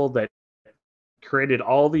people that created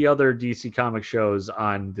all the other DC comic shows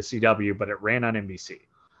on the CW, but it ran on NBC.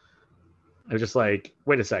 I was just like,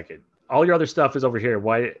 wait a second. All your other stuff is over here.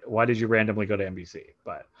 Why did you randomly go to NBC?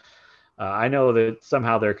 But I know that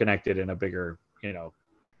somehow they're connected in a bigger,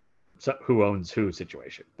 who owns who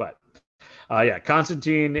situation. But yeah,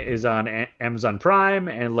 Constantine is on Amazon Prime,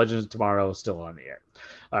 and Legends of Tomorrow is still on the air.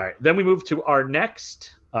 All right, then we move to our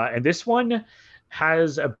next, and this one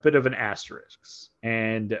has a bit of an asterisk,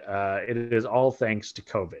 and it is all thanks to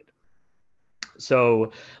COVID.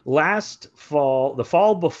 So last fall, the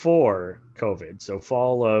fall before COVID, so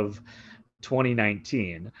fall of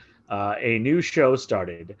 2019, a new show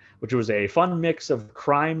started, which was a fun mix of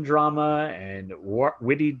crime drama and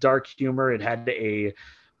witty dark humor. It had a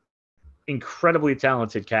incredibly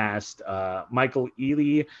talented cast: Michael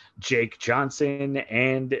Ealy, Jake Johnson,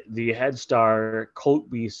 and the head star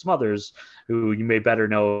Colby Smuthers, who you may better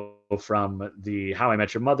know from the How I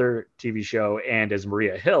Met Your Mother TV show and as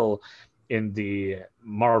Maria Hill in the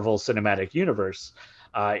Marvel Cinematic Universe.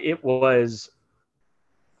 It was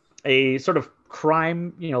a sort of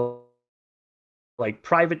crime, like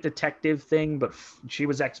private detective thing, but she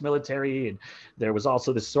was ex-military, and there was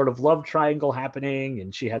also this sort of love triangle happening,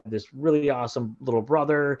 and she had this really awesome little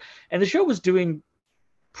brother, and the show was doing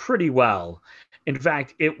pretty well. In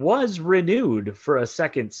fact, it was renewed for a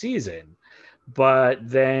second season, but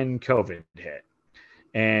then COVID hit.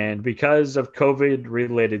 And because of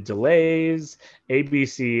COVID-related delays,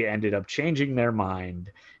 ABC ended up changing their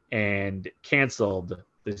mind and canceled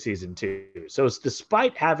the season 2. So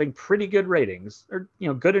despite having pretty good ratings, or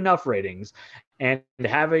good enough ratings, and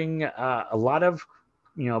having a lot of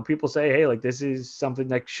people say, hey, like, this is something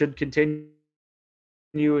that should continue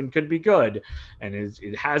and could be good, and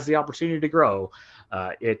it has the opportunity to grow,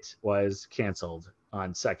 it was canceled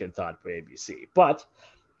on second thought by ABC. But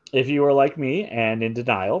if you are like me and in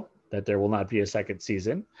denial that there will not be a second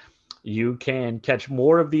season, you can catch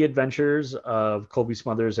more of the adventures of Colby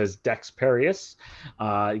Smuthers as Dex Perius.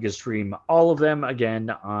 You can stream all of them again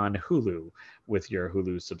on Hulu with your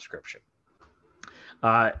Hulu subscription.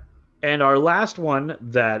 And our last one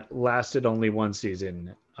that lasted only one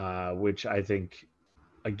season, which I think,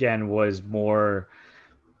 again, was more...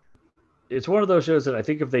 It's one of those shows that I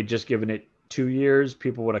think if they'd just given it 2 years,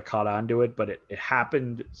 people would have caught on to it, but it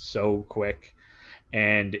happened so quick.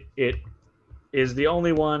 And it is the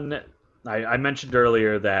only one I mentioned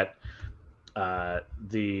earlier that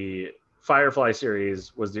the Firefly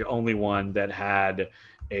series was the only one that had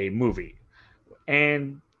a movie.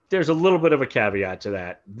 And there's a little bit of a caveat to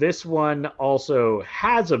that. This one also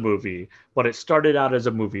has a movie, but it started out as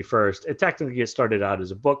a movie first. It technically started out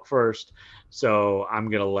as a book first, so I'm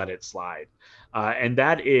going to let it slide. And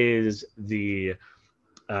that is the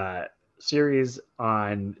uh, series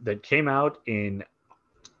on that came out in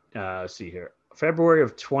see here, February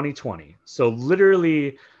of 2020. So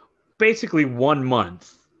literally basically 1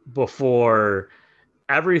 month before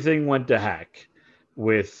everything went to heck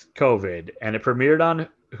with COVID, and it premiered on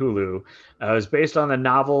Hulu. It was based on a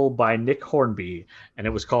novel by Nick Hornby, and it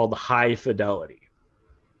was called High Fidelity.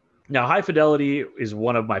 Now, High Fidelity is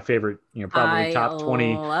one of my favorite, probably I top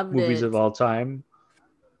 20 loved movies of it. all time.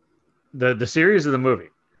 The series of the movie.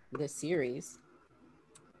 The series.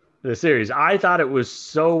 The series. I thought it was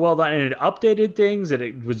so well done, and it updated things, and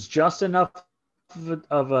it was just enough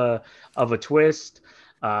of a twist.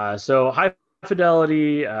 So High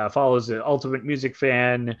Fidelity follows an ultimate music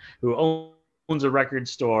fan who owns a record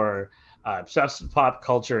store, obsessed with pop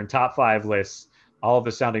culture and top five lists. All of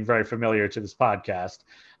this sounding very familiar to this podcast.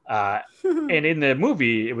 Uh, and in the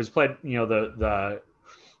movie, it was played. The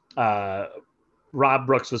Rob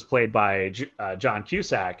Brooks was played by John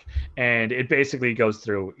Cusack, and it basically goes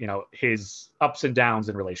through his ups and downs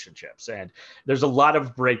in relationships, and there's a lot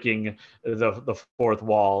of breaking the fourth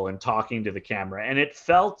wall and talking to the camera, and it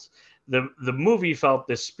felt the movie felt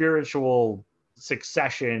this spiritual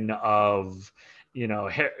succession of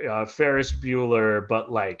Ferris Bueller,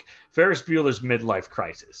 but like Ferris Bueller's midlife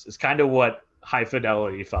crisis is kind of what High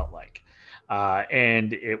Fidelity felt like.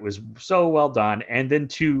 And it was so well done. And then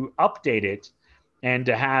to update it and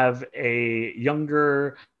to have a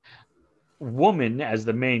younger woman as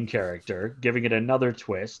the main character, giving it another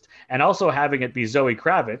twist, and also having it be Zoe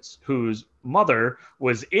Kravitz, whose mother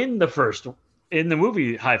was in the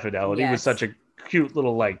movie High Fidelity, was Yes. such a cute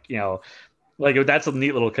little like that's a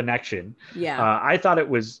neat little connection. Yeah. I thought it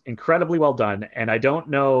was incredibly well done, and I don't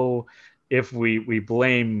know if we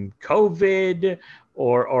blame COVID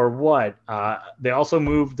or what. They also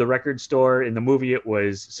moved the record store in the movie. It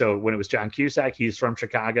was so when it was John Cusack, he's from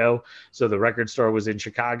Chicago, so the record store was in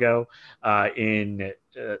Chicago. In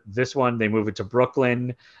this one, they moved it to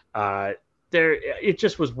Brooklyn. There, it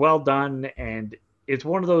just was well done, and it's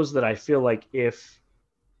one of those that I feel like if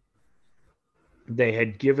they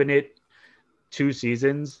had given it 2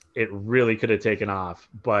 seasons, it really could have taken off.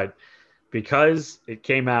 But because it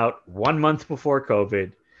came out 1 month before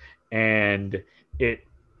COVID, and it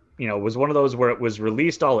was one of those where it was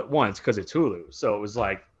released all at once because it's Hulu. So it was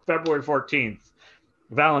like February 14th,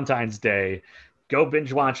 Valentine's Day, go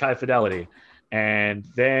binge watch High Fidelity, and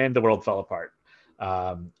then the world fell apart.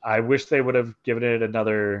 I wish they would have given it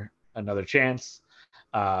another chance,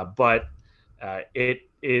 but it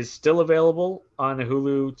is still available on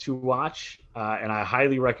Hulu to watch, and I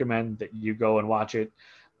highly recommend that you go and watch it,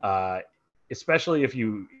 especially if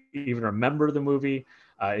you even remember the movie.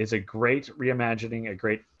 It's a great reimagining, a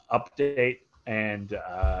great update, and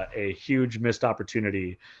a huge missed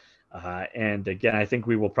opportunity. And again, I think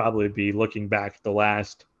we will probably be looking back the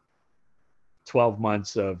last 12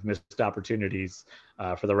 months of missed opportunities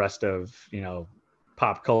for the rest of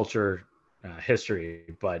pop culture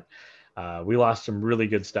history. But we lost some really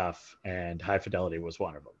good stuff, and High Fidelity was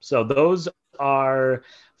one of them. So those are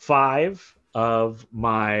 5 of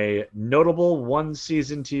my notable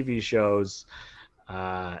one-season TV shows,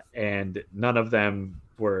 and none of them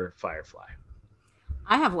were Firefly.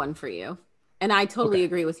 I have one for you. And I totally Okay.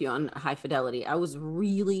 agree with you on High Fidelity. I was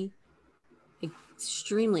really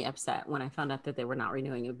extremely upset when I found out that they were not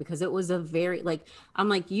renewing it, because it was a very I'm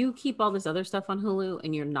like, you keep all this other stuff on Hulu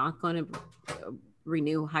and you're not going to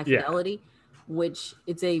renew High Yeah. Fidelity, which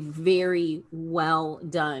it's a very well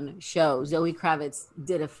done show. Zoe Kravitz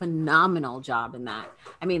did a phenomenal job in that.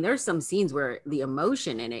 I mean, there's some scenes where the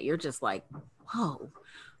emotion in it, you're just like, whoa.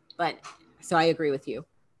 But so I agree with you.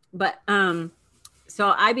 But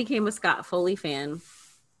so I became a Scott Foley fan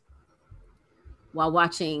while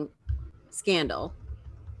watching Scandal.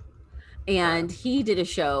 And he did a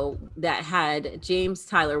show that had James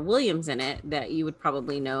Tyler Williams in it that you would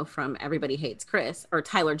probably know from Everybody Hates Chris, or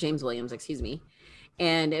Tyler James Williams, excuse me.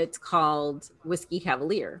 And it's called Whiskey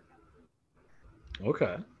Cavalier.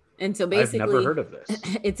 Okay. And so I've never basically, heard of this.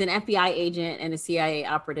 it's an FBI agent and a CIA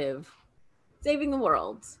operative saving the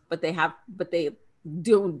world, but they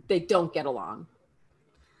don't get along.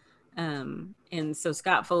 And so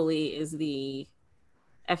Scott Foley is the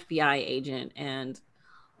FBI agent, and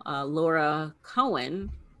Laura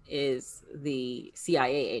Cohen is the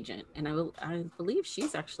CIA agent, and I believe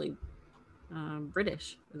she's actually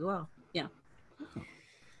British as well. Yeah.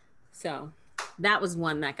 So that was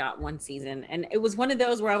one that got one season. And it was one of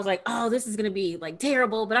those where I was like, oh, this is going to be like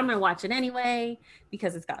terrible, but I'm going to watch it anyway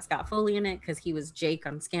because it's got Scott Foley in it because he was Jake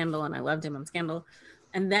on Scandal and I loved him on Scandal.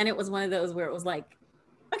 And then it was one of those where it was like,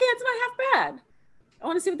 okay, it's not half bad. I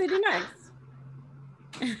want to see what they do next.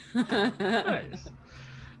 Nice.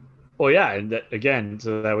 Well, yeah, and again,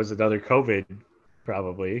 so that was another COVID,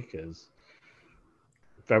 probably, because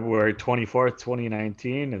February 24th,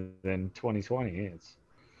 2019, and then 2020. It's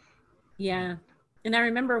yeah. And I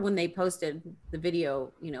remember when they posted the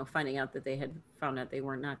video, you know, finding out that they had found out they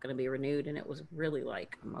were not going to be renewed, and it was really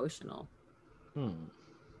like emotional.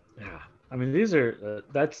 Yeah, I mean, these are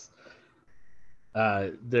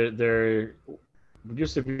there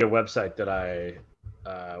used to be a website that I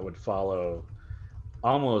would follow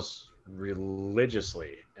almost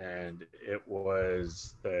religiously, and it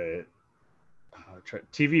was the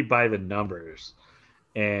TV by the numbers,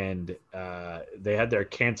 and they had their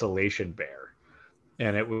cancellation bear,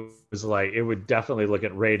 and it was like it would definitely look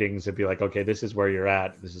at ratings and be like, okay, this is where you're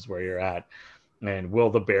at, and will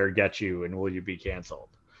the bear get you, and will you be canceled?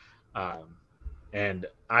 And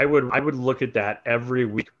I would look at that every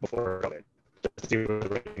week before it to see what the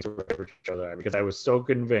ratings were for each other, because I was so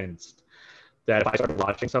convinced that if I started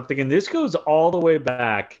watching something, and this goes all the way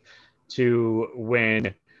back to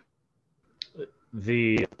when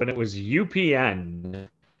it was UPN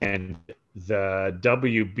and the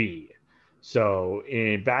WB. So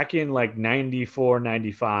back in like 94,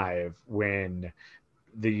 95, when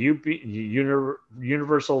the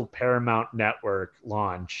Universal Paramount Network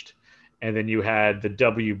launched, and then you had the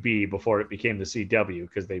WB before it became the CW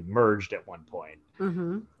because they merged at one point.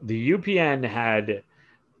 Mm-hmm. The UPN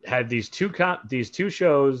had these two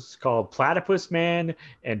shows called Platypus Man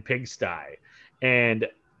and Pigsty, and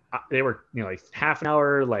they were, you know, like half an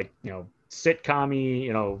hour, like, you know, sitcom-y,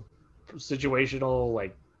 you know, situational,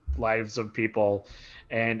 like lives of people,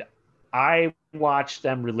 and I watched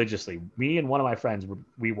them religiously. Me and one of my friends,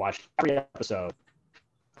 we watched every episode.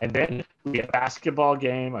 And then we had a basketball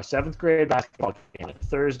game, a seventh grade basketball game on a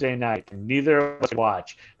Thursday night, and neither of us could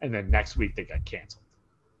watch. And then next week they got canceled.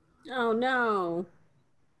 Oh no.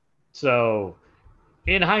 So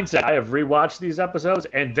in hindsight, I have rewatched these episodes,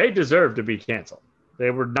 and they deserve to be canceled. They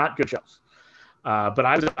were not good shows. But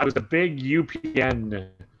I was a big UPN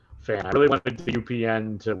fan. I really wanted the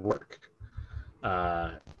UPN to work.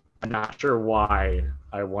 I'm not sure why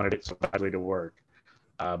I wanted it so badly to work.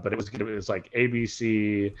 But it was like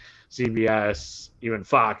ABC, CBS, even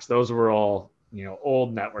Fox. Those were all, you know,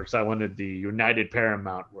 old networks. I wanted the United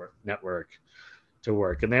Paramount Network to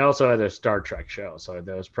work, and they also had a Star Trek show, so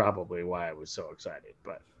that was probably why I was so excited.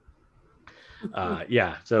 But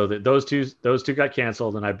yeah, so those two got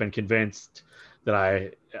canceled, and I've been convinced that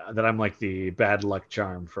I'm like the bad luck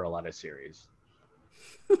charm for a lot of series.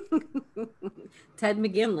 Ted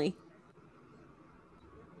McGinley.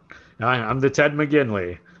 I'm the Ted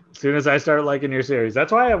McGinley. As soon as I start liking your series,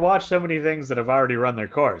 that's why I watch so many things that have already run their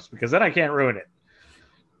course, because then I can't ruin it.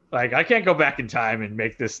 Like, I can't go back in time and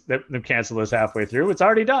make them cancel this halfway through. It's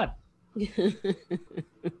already done.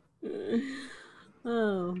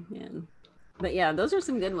 Oh man. But yeah, those are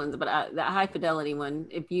some good ones. But that High Fidelity one,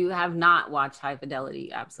 if you have not watched High Fidelity,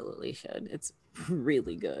 you absolutely should. It's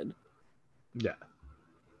really good. Yeah.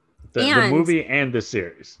 The movie and the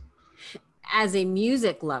series. As a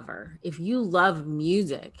music lover, if you love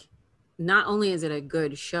music, not only is it a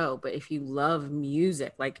good show, but if you love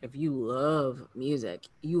music,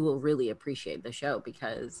 you will really appreciate the show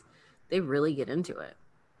because they really get into it.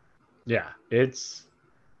 Yeah, it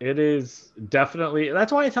is definitely.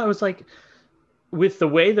 That's why I thought it was like, with the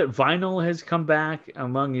way that vinyl has come back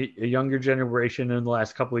among a younger generation in the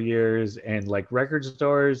last couple of years, and like record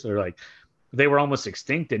stores are like, they were almost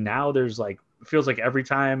extinct, and now there's like, feels like every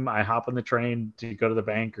time I hop on the train to go to the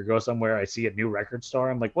bank or go somewhere, I see a new record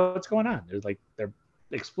store. I'm like, what's going on? They're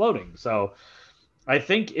exploding. So I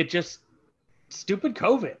think it just stupid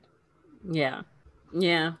COVID. Yeah.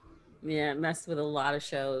 It messed with a lot of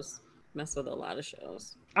shows.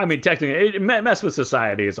 I mean, technically, it messed with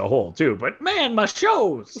society as a whole too. But man, my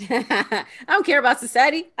shows. I don't care about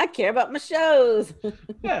society. I care about my shows.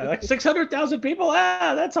 Yeah, like 600,000 people.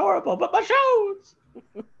 That's horrible. But my shows.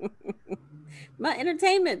 My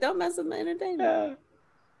entertainment. Don't mess with my entertainment.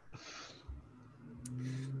 Yeah.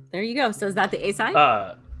 There you go. So is that the A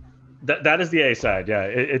side? That is the A side. Yeah,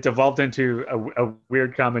 it evolved into a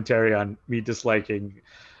weird commentary on me disliking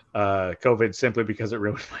COVID simply because it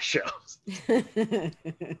ruined my shows.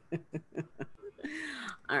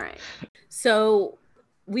 All right. So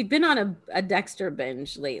we've been on a Dexter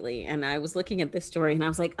binge lately, and I was looking at this story and I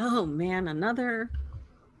was like, oh man, another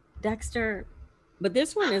Dexter. But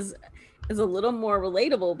this one is a little more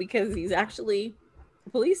relatable because he's actually a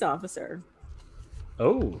police officer.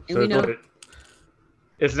 Oh, And so we know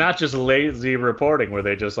it's not just lazy reporting where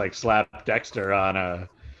they just like slap Dexter on a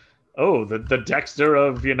the Dexter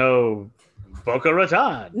of Boca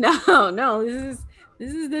Raton. no, this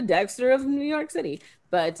is the Dexter of New York City.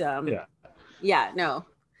 But Yeah, yeah, no.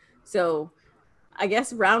 So I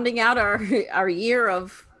guess rounding out our year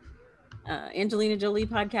of Angelina Jolie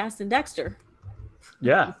podcast and Dexter.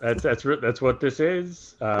 yeah, that's what this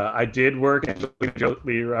is. I did work Angelina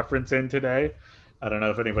Jolie reference in today. I don't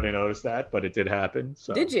know if anybody noticed that, but it did happen.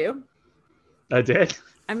 Did So you? I did,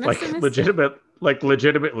 I must have like missed it.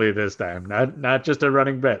 legitimately this time, not just a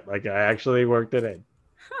running bit. Like I actually worked it in.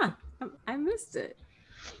 Huh. I missed it.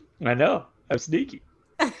 I know I'm sneaky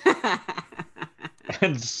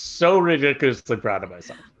and so ridiculously proud of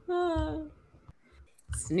myself.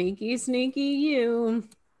 Sneaky, sneaky you.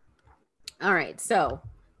 All right. So,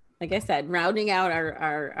 like I said, rounding out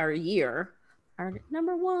our year, our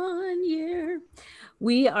number 1 year,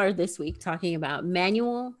 we are this week talking about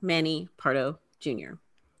Manuel Manny Pardo Jr.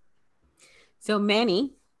 So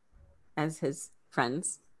Manny, as his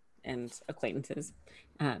friends and acquaintances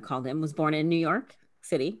called him, was born in New York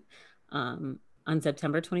City on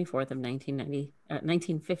September 24th of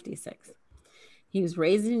 1956. He was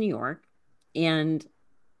raised in New York, and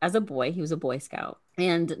as a boy, he was a Boy Scout.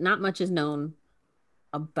 And not much is known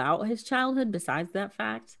about his childhood besides that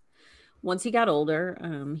fact. Once he got older,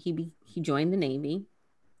 he joined the Navy,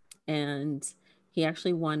 and he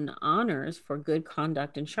actually won honors for good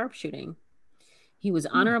conduct in sharpshooting. He was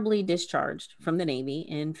honorably discharged from the Navy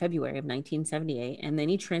in February of 1978, and then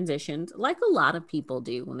he transitioned, like a lot of people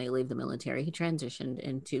do when they leave the military, he transitioned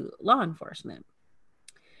into law enforcement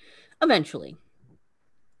eventually.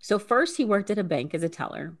 So first he worked at a bank as a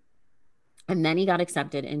teller, and then he got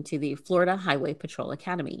accepted into the Florida Highway Patrol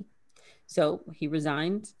Academy. So he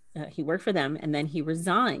resigned, he worked for them, and then he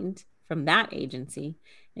resigned from that agency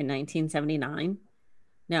in 1979.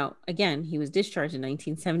 Now, again, he was discharged in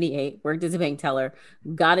 1978, worked as a bank teller,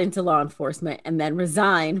 got into law enforcement, and then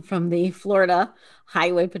resigned from the Florida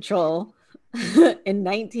Highway Patrol in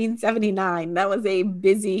 1979. That was a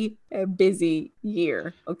busy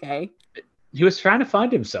year. Okay. He was trying to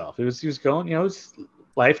find himself. He was going, his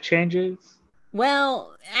life changes.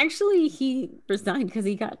 Well, actually, he resigned because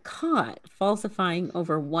he got caught falsifying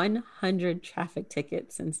over 100 traffic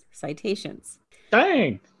tickets and citations.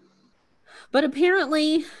 Dang. But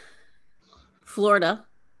apparently, Florida,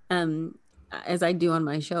 as I do on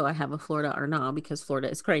my show, I have a Florida or not because Florida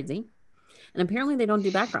is crazy. And apparently, they don't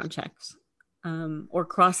do background checks or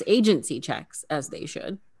cross agency checks as they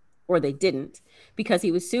should, or they didn't, because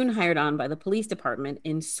he was soon hired on by the police department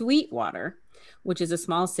in Sweetwater, which is a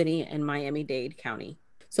small city in Miami-Dade County.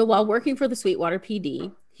 So while working for the Sweetwater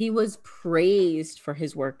PD, he was praised for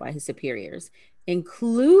his work by his superiors,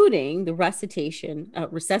 including the resuscitation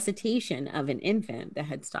of an infant that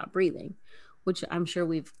had stopped breathing, which I'm sure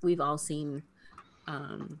we've all seen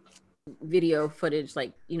video footage,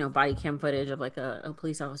 like, body cam footage of like a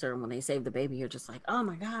police officer, and when they save the baby, you're just like, oh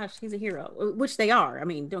my gosh, he's a hero, which they are. I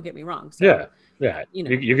mean, don't get me wrong. So, yeah.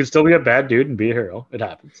 You can still be a bad dude and be a hero. It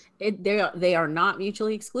happens. They are not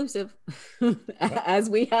mutually exclusive, as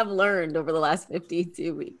we have learned over the last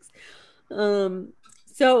 52 weeks.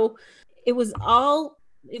 So it was all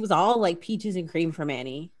like peaches and cream for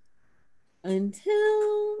Manny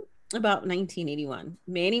until about 1981.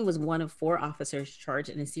 Manny was one of 4 officers charged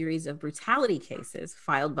in a series of brutality cases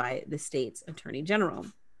filed by the state's attorney general.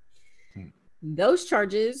 Those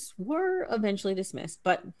charges were eventually dismissed,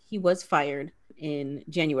 but he was fired in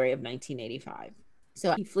January of 1985.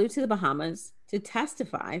 So he flew to the Bahamas to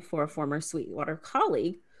testify for a former Sweetwater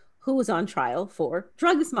colleague who was on trial for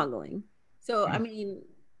drug smuggling. So, I mean,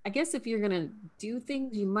 I guess if you're going to do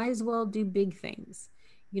things, you might as well do big things.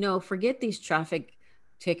 Forget these traffic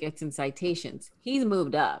tickets and citations. He's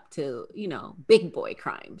moved up to, big boy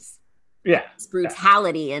crimes. Yeah. It's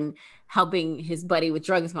brutality and helping his buddy with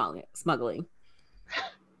drug smuggling.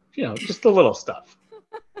 Just the little stuff.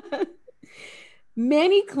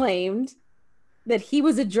 Manny claimed that he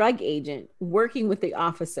was a drug agent working with the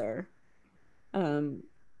officer. And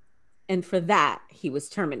for that, he was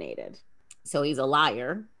terminated. So he's a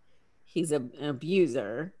liar. He's an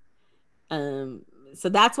abuser. So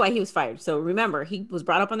that's why he was fired. So remember, he was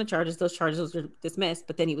brought up on the charges. Those charges were dismissed,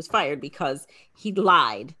 but then he was fired because he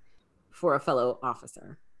lied for a fellow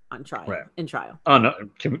officer on trial. Right. In trial. Oh no,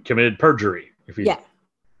 committed perjury.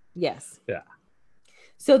 Yes. Yeah.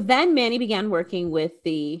 So then Manny began working with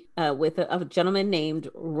a gentleman named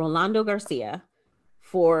Rolando Garcia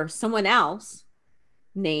for someone else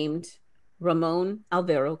named Ramon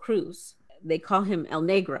Alvaro Cruz. They call him El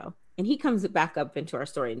Negro, and he comes back up into our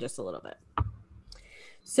story in just a little bit.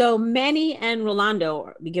 So Manny and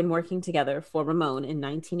Rolando begin working together for Ramon in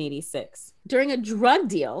 1986. During a drug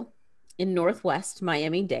deal in Northwest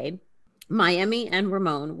Miami-Dade, Miami and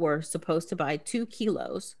Ramon were supposed to buy 2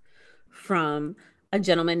 kilos from a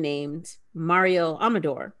gentleman named Mario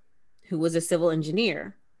Amador, who was a civil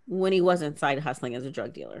engineer when he wasn't side hustling as a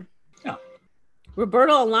drug dealer. Yeah.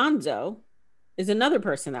 Roberto Alonso is another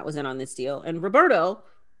person that was in on this deal, and Roberto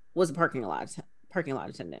was a parking lot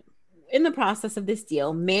attendant. In the process of this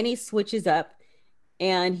deal, Manny switches up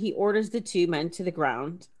and he orders the 2 men to the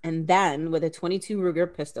ground, and then with a 22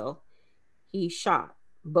 Ruger pistol, he shot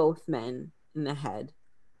both men in the head,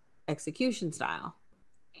 execution style,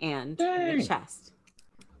 and the chest.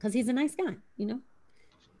 Because he's a nice guy, you know?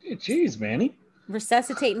 Jeez, Manny.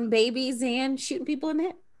 Resuscitating babies and shooting people in the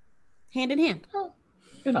head, hand in hand. Well,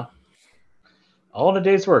 you know, all in a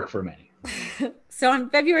day's work for Manny. So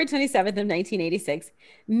on February 27th of 1986,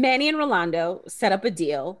 Manny and Rolando set up a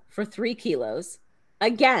deal for 3 kilos,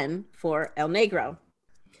 again for El Negro.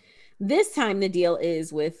 This time the deal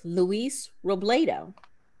is with Luis Robledo.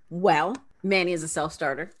 Well, Manny is a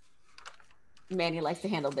self-starter. Manny likes to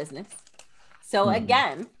handle business. So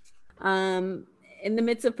again, in the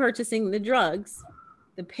midst of purchasing the drugs,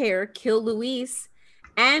 the pair kill Luis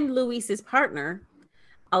and Luis's partner,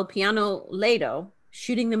 Alpiano Ledo,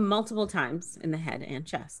 shooting them multiple times in the head and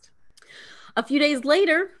chest. A few days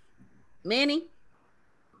later, Manny,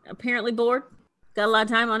 apparently bored, got a lot of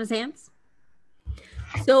time on his hands.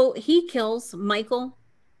 So he kills Michael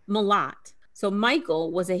Malat. So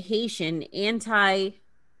Michael was a Haitian anti-Douala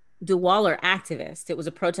activist. It was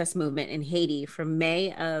a protest movement in Haiti from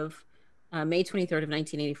May 23rd of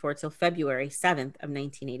 1984 till February 7th of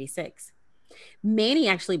 1986. Manny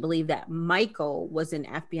actually believed that Michael was an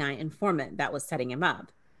FBI informant that was setting him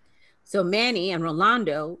up. So Manny and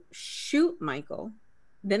Rolando shoot Michael.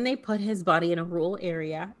 Then they put his body in a rural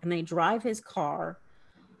area and they drive his car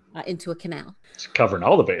into a canal. It's covering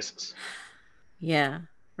all the bases. Yeah,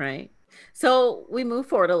 right. So we move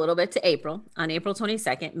forward a little bit to April. On April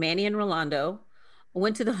 22nd, Manny and Rolando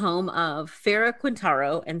went to the home of Farah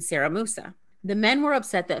Quintaro and Sarah Musa. The men were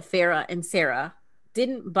upset that Farah and Sarah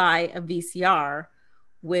didn't buy a VCR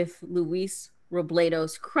with Luis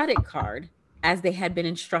Robledo's credit card as they had been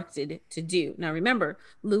instructed to do. Now, remember,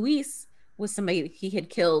 Luis was somebody he had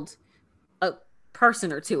killed a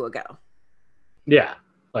person or 2 ago. Yeah,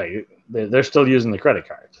 like they're still using the credit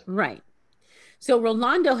cards. Right. So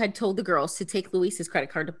Rolando had told the girls to take Luis's credit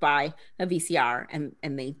card to buy a VCR,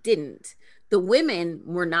 and they didn't. The women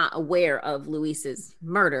were not aware of Luis's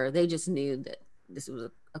murder. They just knew that this was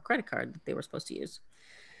a credit card that they were supposed to use.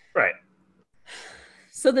 Right.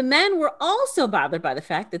 So the men were also bothered by the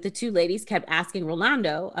fact that the 2 ladies kept asking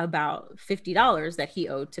Rolando about $50 that he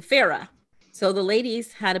owed to Farah. So the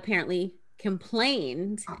ladies had apparently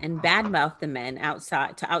complained and badmouthed the men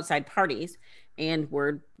outside parties, and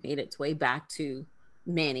word made its way back to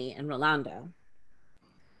Manny and Rolando.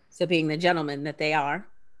 So being the gentlemen that they are,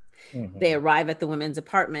 they arrive at the women's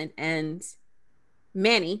apartment, and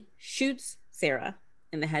Manny shoots Sarah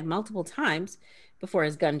in the head multiple times before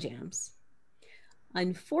his gun jams.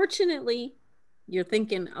 Unfortunately, you're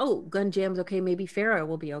thinking, oh, gun jams, okay, maybe Farah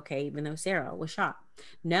will be okay, even though Sarah was shot.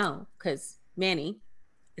 No, because Manny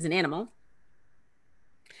is an animal.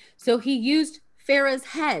 So he used Farah's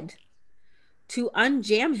head to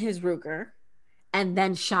unjam his Ruger and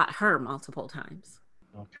then shot her multiple times.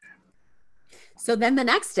 Okay. So then the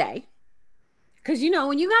next day, because, you know,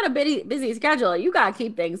 when you got a busy schedule, you got to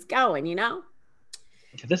keep things going, you know?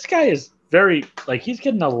 This guy is very, like, he's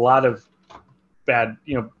getting a lot of bad,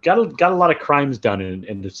 you know, got a lot of crimes done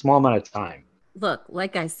in a small amount of time. Look,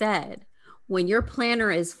 like I said, when your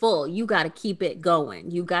planner is full, you got to keep it going.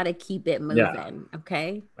 You got to keep it moving,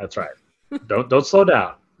 okay? That's right. Don't slow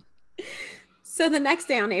down. So the next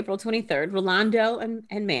day on April 23rd, Rolando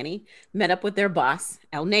and Manny met up with their boss,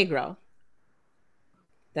 El Negro.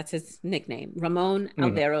 That's his nickname, Ramon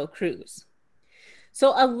Alvaro Cruz.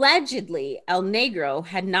 So allegedly, El Negro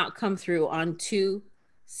had not come through on 2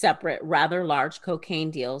 separate, rather large cocaine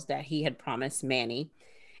deals that he had promised Manny,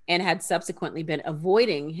 and had subsequently been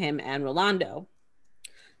avoiding him and Rolando.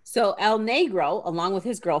 So El Negro, along with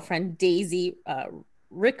his girlfriend, Daisy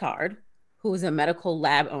Ricard, who was a medical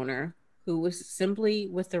lab owner, who was simply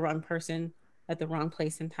with the wrong person at the wrong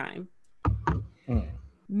place and time.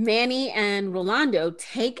 Manny and Rolando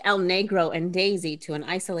take El Negro and Daisy to an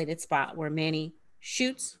isolated spot where Manny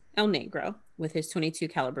shoots El Negro with his .22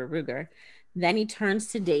 caliber Ruger. Then he turns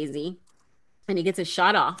to Daisy and he gets a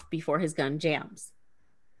shot off before his gun jams.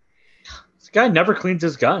 This guy never cleans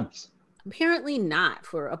his guns. Apparently not.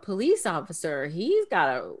 For a police officer, he's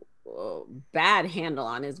got a bad handle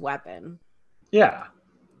on his weapon. Yeah,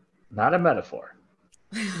 not a metaphor.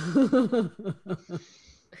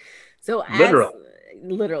 So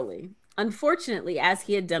literally, unfortunately, as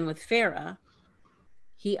he had done with Farah,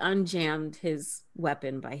 he unjammed his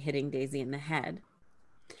weapon by hitting Daisy in the head.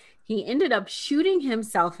 He ended up shooting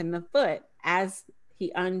himself in the foot as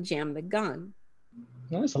he unjammed the gun.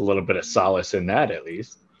 There's a little bit of solace in that, at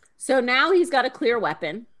least. So now he's got a clear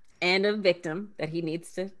weapon and a victim that he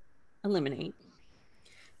needs to eliminate.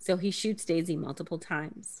 So he shoots Daisy multiple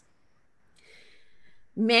times.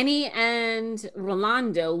 Manny and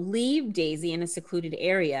Rolando leave Daisy in a secluded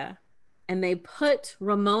area, and they put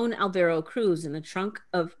Ramon Alvaro Cruz in the trunk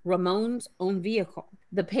of Ramon's own vehicle.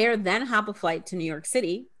 The pair then hop a flight to New York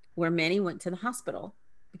City, where Manny went to the hospital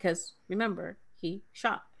because, remember, he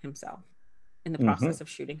shot himself in the process of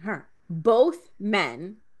shooting her. Both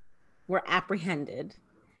men were apprehended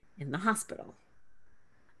in the hospital.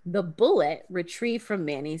 The bullet retrieved from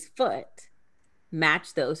Manny's foot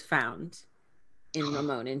matched those found in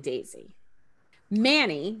Ramon and Daisy.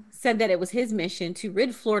 Manny said that it was his mission to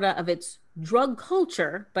rid Florida of its drug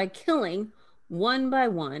culture by killing one by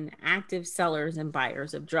one active sellers and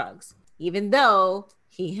buyers of drugs, even though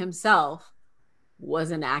he himself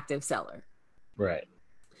was an active seller. Right.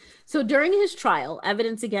 So during his trial,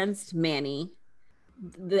 evidence against Manny,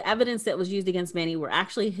 the evidence that was used against Manny were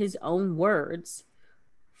actually his own words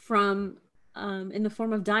from in the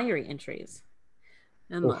form of diary entries.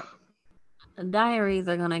 And look, diaries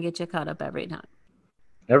are gonna get you caught up every time.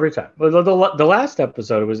 Every time. Well, the last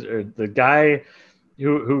episode was the guy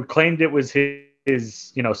who claimed it was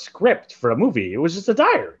his script for a movie. It was just a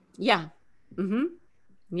diary. Yeah.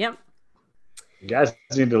 Yep. You guys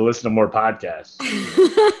need to listen to more podcasts.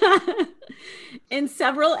 In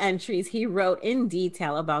several entries, he wrote in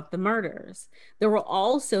detail about the murders. There were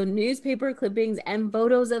also newspaper clippings and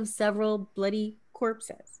photos of several bloody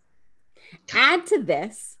corpses. Add to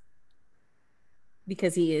this,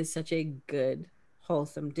 because he is such a good,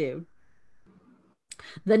 wholesome dude,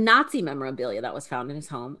 the Nazi memorabilia that was found in his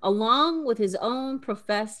home, along with his own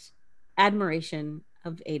professed admiration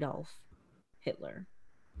of Adolf Hitler.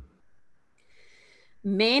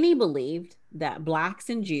 Manny believed that blacks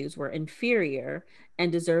and Jews were inferior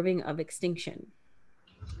and deserving of extinction.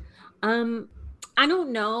 I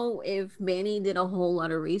don't know if Manny did a whole lot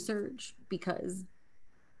of research because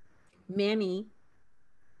Manny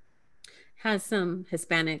has some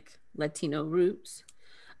Hispanic Latino roots.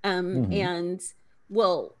 And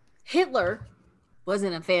well, Hitler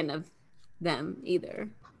wasn't a fan of them either.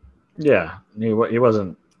 Yeah, he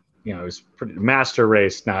wasn't, he was pretty master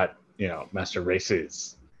race, not, master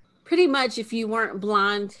races. Pretty much, if you weren't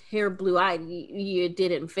blonde, hair, blue-eyed, you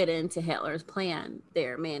didn't fit into Hitler's plan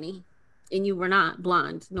there, Manny. And you were not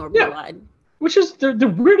blonde nor blue-eyed. Yeah. Which is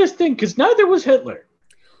the weirdest thing, because neither was Hitler.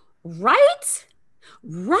 Right?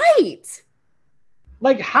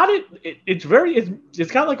 Like, how did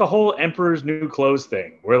it's got like a whole Emperor's New Clothes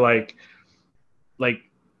thing where like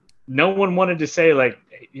no one wanted to say like,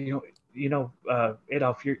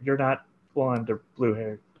 Adolf, you're not blonde or blue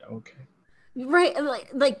hair. Okay. Right.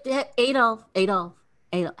 Like Adolf,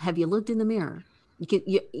 have you looked in the mirror?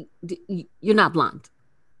 You're not blonde.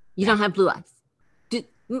 You don't have blue eyes.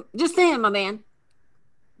 Just saying, my man.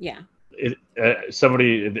 Yeah. It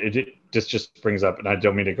just brings up, and I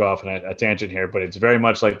don't mean to go off on a tangent here, but it's very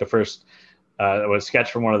much like the first was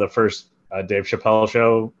sketch from one of the first Dave Chappelle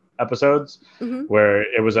show episodes, where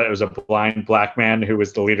it was a blind black man who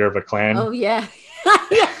was the leader of a clan. Oh yeah.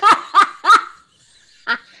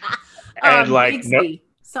 And like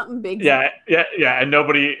something big. Yeah, and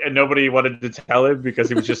nobody wanted to tell him because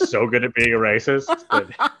he was just so good at being a racist.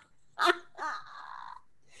 But...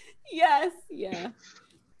 Yes, yeah.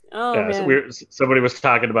 Oh yeah, man. So somebody was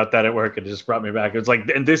talking about that at work, and it just brought me back. It was like,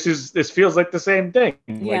 and this feels like the same thing.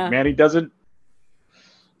 Yeah. Like Manny isn't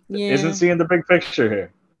seeing the big picture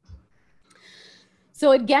here.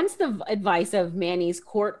 So against the advice of Manny's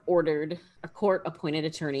court-appointed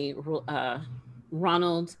attorney,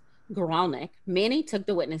 Ronald Goralnik, Manny took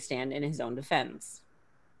the witness stand in his own defense.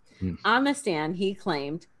 On the stand, he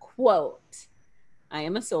claimed, quote, "I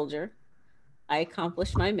am a soldier. I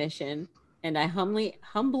accomplished my mission, and I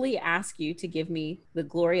humbly ask you to give me the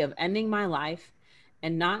glory of ending my life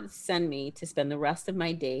and not send me to spend the rest of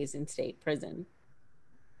my days in state prison."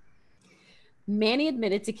 Manny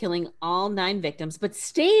admitted to killing all 9 victims, but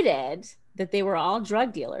stated that they were all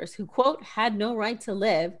drug dealers who, quote, had no right to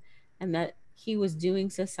live, and that he was doing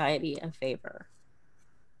society a favor.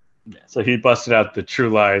 Yeah, so he busted out the true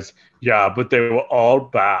lies. Yeah, but they were all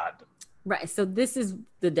bad. Right. So this is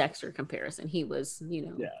the Dexter comparison. He was,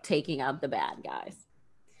 Yeah. taking out the bad guys.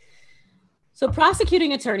 So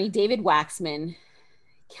prosecuting attorney David Waxman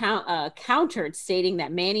countered, stating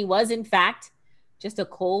that Manny was, in fact, just a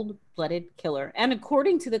cold blooded killer. And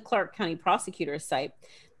according to the Clark County prosecutor's site,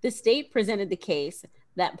 the state presented the case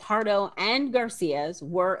that Pardo and Garcias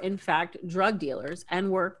were, in fact, drug dealers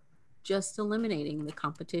and were just eliminating the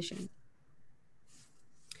competition.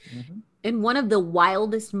 Mm-hmm. In one of the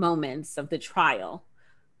wildest moments of the trial,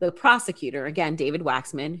 the prosecutor, again, David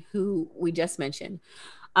Waxman, who we just mentioned,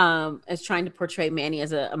 is trying to portray Manny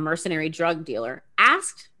as a mercenary drug dealer,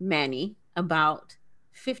 asked Manny about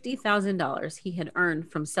 $50,000 he had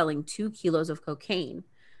earned from selling 2 kilos of cocaine,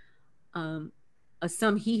 a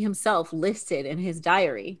sum he himself listed in his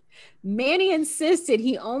diary. Manny insisted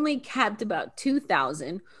he only kept about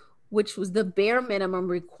 2,000, which was the bare minimum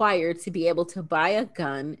required to be able to buy a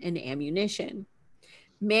gun and ammunition.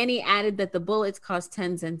 Manny added that the bullets cost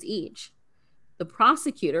 10 cents each. The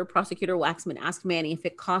Prosecutor Waxman, asked Manny if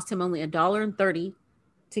it cost him only $1.30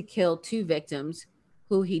 to kill 2 victims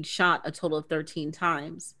who he'd shot a total of 13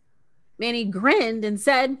 times. Manny grinned and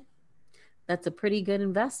said, "That's a pretty good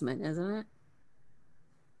investment, isn't it?"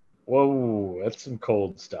 Whoa, that's some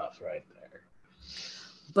cold stuff right there.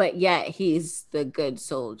 But yet he's the good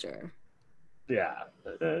soldier. Yeah.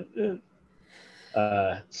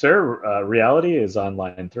 Sir, reality is on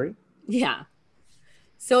line 3. Yeah.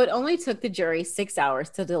 So it only took the jury 6 hours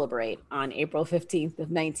to deliberate on April 15th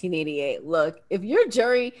of 1988. Look, if your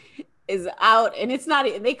jury is out and it's not,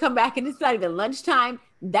 they come back and it's not even lunchtime,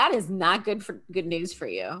 that is not good news for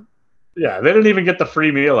you. Yeah, they didn't even get the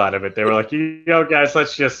free meal out of it. They were like, guys,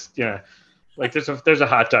 let's just, like there's a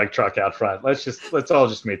hot dog truck out front. Let's all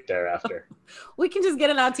just meet there after. We can just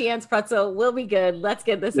get an Auntie pretzel. We'll be good. Let's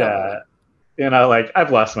get this over. Like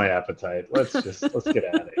I've lost my appetite. Let's get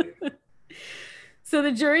out of here. So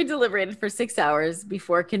the jury deliberated for 6 hours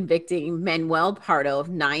before convicting Manuel Pardo of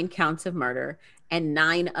 9 counts of murder and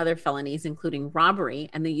 9 other felonies, including robbery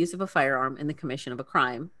and the use of a firearm in the commission of a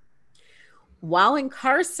crime. While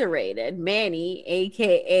incarcerated, Manny,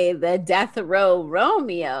 aka the Death Row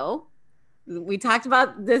Romeo, we talked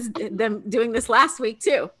about them doing this last week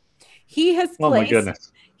too. He had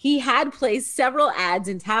placed several ads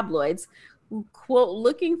in tabloids, quote,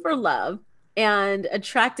 looking for love and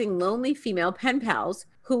attracting lonely female pen pals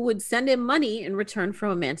who would send him money in return for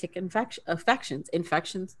romantic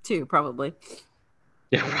infections too, probably.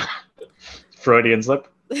 Yeah, Freudian slip.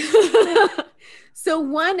 So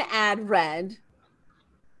one ad read,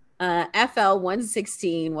 FL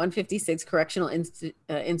 116 156 Correctional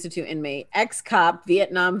Institute inmate, ex-cop,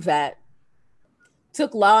 Vietnam vet,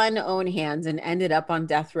 took law in own hands and ended up on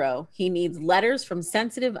death row. He needs letters from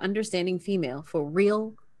sensitive, understanding female for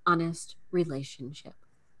real, honest relationship.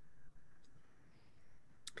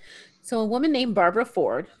 So a woman named Barbara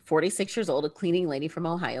Ford, 46 years old, a cleaning lady from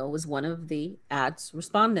Ohio, was one of the ad's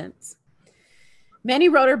respondents. Manny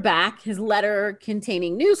wrote her back his letter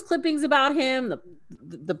containing news clippings about him,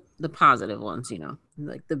 the positive ones,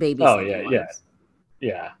 like the baby. Oh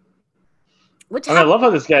yeah. Which I love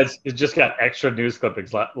how this guy's just got extra news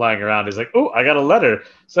clippings lying around. He's like, "Oh, I got a letter.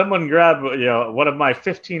 Someone grab one of my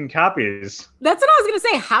 15 copies." That's what I was gonna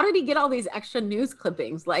say. How did he get all these extra news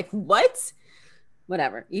clippings? Like what?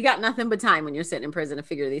 Whatever. You got nothing but time when you're sitting in prison to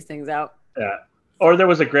figure these things out. Yeah. Or there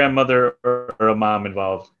was a grandmother or a mom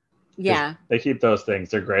involved. Yeah. They keep those things.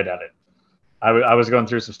 They're great at it. I was going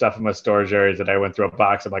through some stuff in my storage areas and I went through a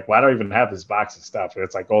box. I'm like, why do I even have this box of stuff? And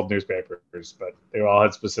it's like old newspapers, but they all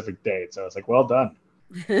had specific dates. So I was like, well done.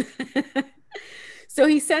 So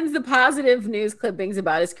he sends the positive news clippings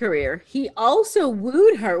about his career. He also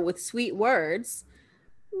wooed her with sweet words,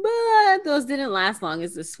 but those didn't last long,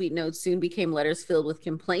 as the sweet notes soon became letters filled with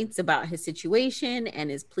complaints about his situation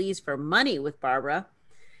and his pleas for money with Barbara,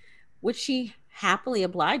 which she happily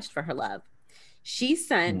obliged for her love. She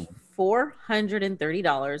sent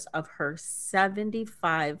 $430 of her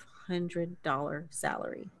 $7,500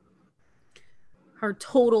 salary. Her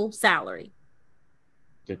total salary.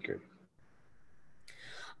 Good grief.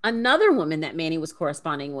 Another woman that Manny was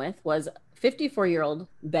corresponding with was 54-year-old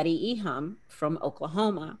Betty Eham from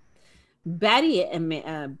Oklahoma. Betty and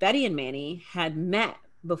Manny had met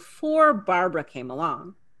before Barbara came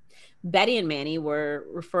along. Betty and Manny were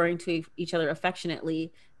referring to each other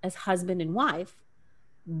affectionately as husband and wife,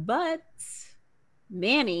 but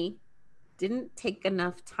Manny didn't take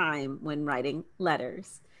enough time when writing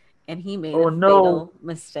letters, and he made a fatal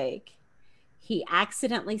mistake. He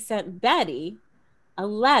accidentally sent Betty a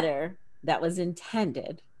letter that was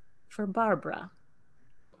intended for Barbara.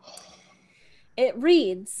 It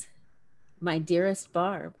reads, "My dearest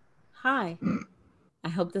Barb, Hi. I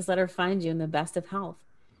hope this letter finds you in the best of health.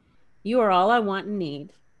 You are all I want and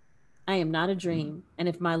need. I am not a dream, and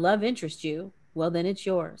if my love interests you, well, then it's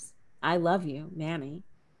yours. I love you, Manny.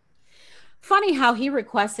 Funny how he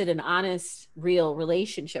requested an honest, real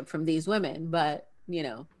relationship from these women, but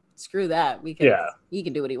screw that because Yeah. he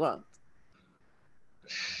can do what he wants.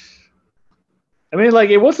 I mean, like,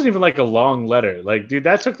 it wasn't even like a long letter. Like, dude,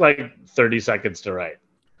 that took like 30 seconds to write.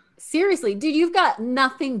 Seriously, dude, you've got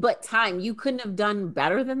nothing but time. You couldn't have done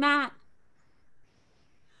better than that.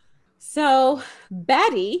 So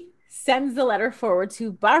Betty sends the letter forward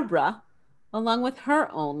to Barbara along with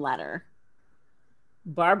her own letter.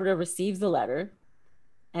 Barbara receives the letter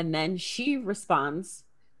and then she responds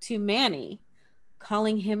to Manny,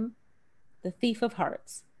 calling him the thief of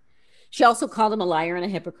hearts. She also called him a liar and a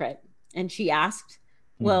hypocrite. And she asked,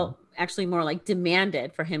 well, actually, more like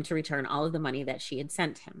demanded for him to return all of the money that she had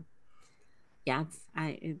sent him. Yeah,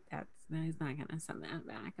 he's not gonna send that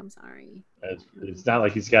back. I'm sorry. It's not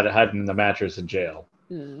like he's got it hiding in the mattress in jail.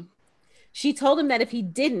 She told him that if he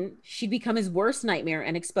didn't, she'd become his worst nightmare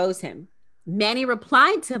and expose him. Manny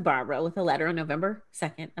replied to Barbara with a letter on November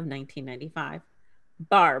 2nd of 1995.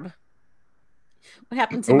 Barb, what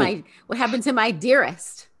happened to my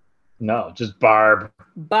dearest? No, just Barb.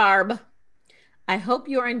 Barb, I hope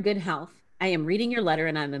you're in good health. I am reading your letter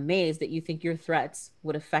and I'm amazed that you think your threats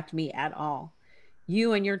would affect me at all.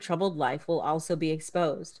 You and your troubled life will also be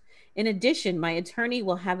exposed. In addition, my attorney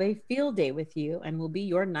will have a field day with you and will be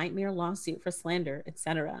your nightmare lawsuit for slander,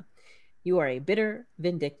 etc. You are a bitter,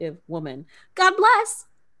 vindictive woman. God bless,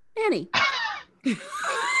 Annie.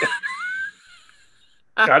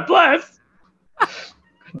 God bless.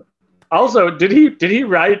 Also, did he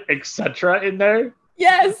write etc. in there?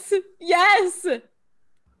 Yes.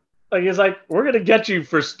 Like, he's like, we're gonna get you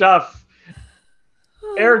for stuff.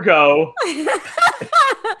 Ergo,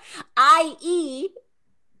 i.e.,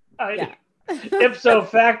 yeah. Ipso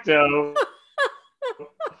facto.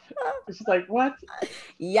 She's like, what?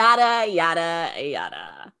 Yada yada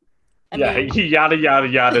yada. Yada yada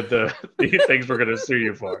yada. The things we're gonna sue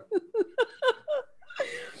you for.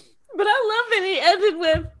 But I love that he ended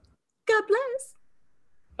with God bless.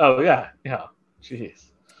 Oh yeah.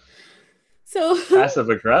 Jeez. So passive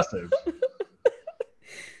aggressive.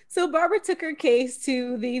 So Barbara took her case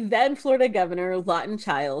to the then Florida Governor Lawton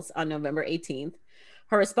Chiles on November 18th.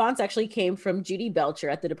 Her response actually came from Judy Belcher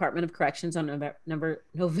at the Department of Corrections on November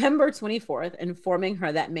 24th, informing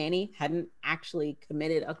her that Manny hadn't actually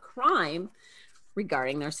committed a crime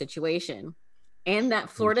regarding their situation, and that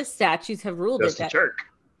Florida statutes have ruled Just that. Jerk.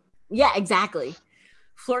 Yeah, exactly.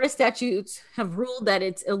 Florida statutes have ruled that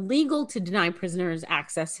it's illegal to deny prisoners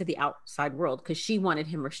access to the outside world because she wanted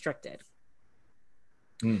him restricted.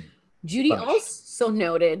 Judy also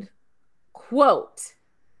noted, quote,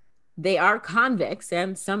 they are convicts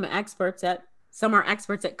and some are experts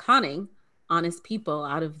at conning honest people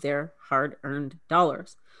out of their hard-earned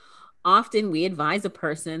dollars. Often we advise a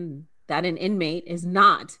person that an inmate is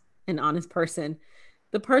not an honest person.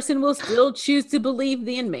 The person will still choose to believe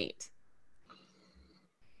the inmate.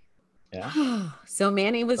 Yeah. So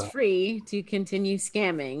Manny was free to continue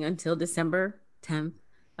scamming until December 10th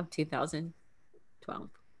of 2012.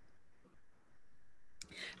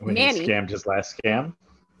 When Manny, he scammed his last scam?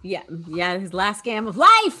 Yeah, his last scam of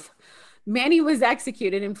life. Manny was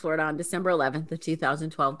executed in Florida on December 11th of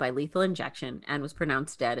 2012 by lethal injection and was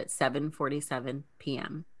pronounced dead at 7:47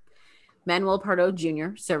 p.m. Manuel Pardo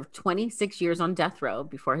Jr. served 26 years on death row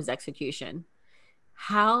before his execution.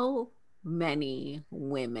 How many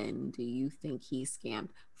women do you think he scammed?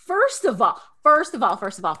 First of all,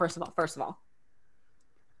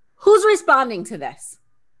 who's responding to this?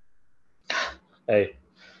 Hey,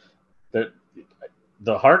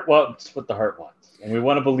 the heart wants what the heart wants, and we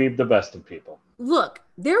want to believe the best in people. Look,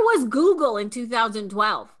 there was Google in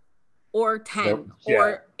 2012 or 10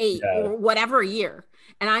 or 8 or whatever year,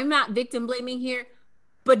 and I'm not victim blaming here,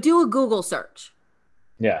 but do a Google search.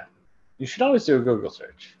 Yeah. You should always do a Google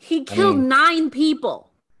search. He killed 9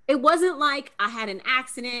 people. It wasn't like I had an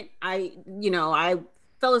accident. I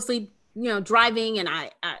fell asleep, driving, and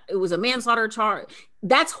it was a manslaughter charge.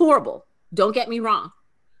 That's horrible. Don't get me wrong.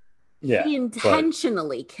 Yeah. He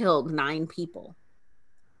intentionally killed 9 people.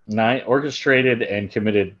 9 orchestrated and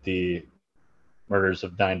committed the murders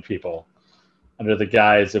of 9 people under the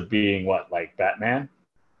guise of being what, like Batman?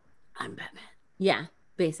 I'm Batman. Yeah,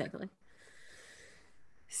 basically.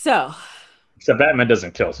 So, except Batman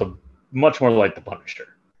doesn't kill, so much more like the Punisher.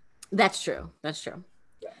 That's true.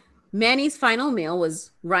 Yeah. Manny's final meal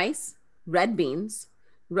was rice, red beans,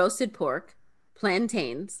 roasted pork,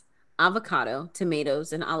 plantains, avocado,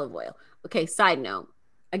 tomatoes, and olive oil. Okay, side note.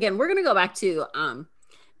 again, we're gonna go back to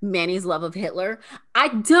Manny's love of Hitler. I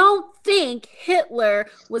don't think Hitler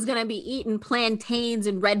was gonna be eating plantains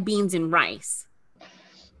and red beans and rice.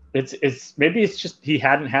 It's maybe it's just he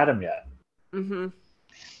hadn't had him yet. Mm-hmm.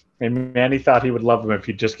 And Manny thought he would love him if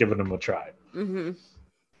he'd just given him a try. Mm-hmm.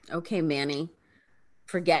 Okay, Manny,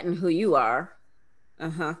 forgetting who you are.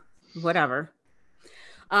 Uh-huh. Whatever.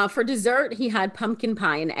 For dessert, he had pumpkin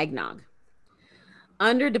pie and eggnog.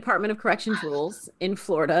 Under Department of Corrections rules in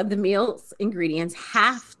Florida, the meal's ingredients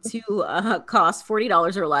have to cost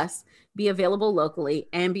 $40 or less, be available locally,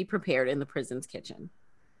 and be prepared in the prison's kitchen.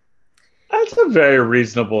 That's a very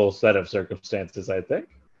reasonable set of circumstances, I think.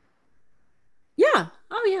 Yeah.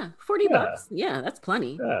 Oh, yeah. 40 Yeah. bucks. Yeah, that's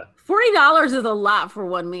plenty. Yeah. $40 is a lot for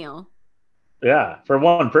one meal. Yeah, for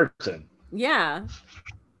one person. Yeah.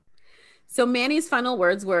 So Manny's final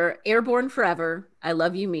words were airborne forever. I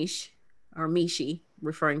love you, Mish, or Mishi,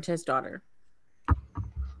 referring to his daughter.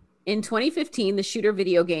 In 2015, the shooter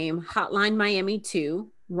video game Hotline Miami 2,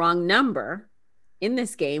 Wrong Number. In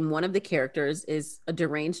this game, one of the characters is a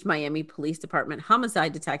deranged Miami Police Department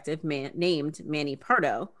homicide detective named Manny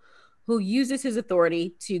Pardo, who uses his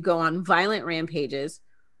authority to go on violent rampages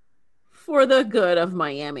for the good of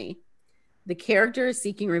Miami. The character is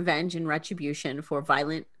seeking revenge and retribution for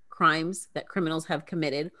violent crimes that criminals have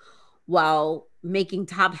committed while making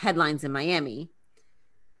top headlines in Miami.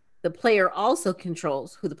 The player also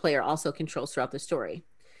controls throughout the story.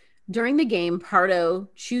 During the game, Pardo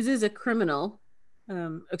chases a criminal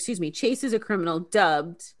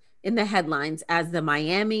dubbed in the headlines as the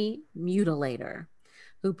Miami Mutilator,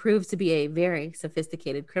 who proves to be a very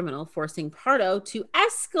sophisticated criminal, forcing Pardo to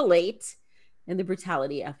escalate in the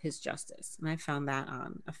brutality of his justice. And I found that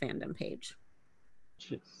on a fandom page.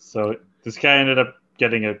 So this guy ended up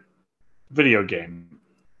getting a video game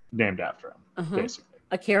named after him, basically.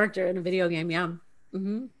 A character in a video game, yeah.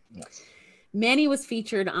 Mm-hmm. Yes. Manny was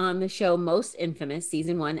featured on the show Most Infamous,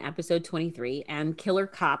 Season 1, Episode 23, and Killer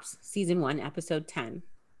Cops, Season 1, Episode 10.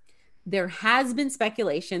 There has been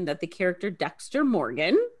speculation that the character Dexter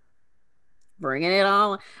Morgan, bringing it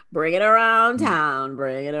around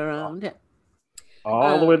town,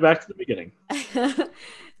 all the way back to the beginning.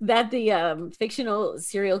 that the fictional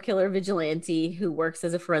serial killer vigilante who works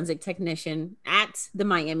as a forensic technician at the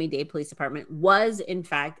Miami-Dade Police Department was, in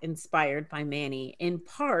fact, inspired by Manny, in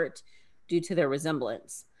part due to their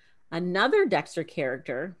resemblance. Another Dexter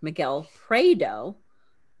character, Miguel Prado,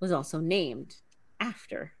 was also named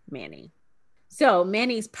after Manny. So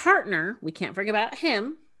Manny's partner, we can't forget about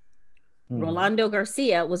him, Rolando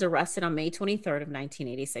Garcia, was arrested on May 23rd of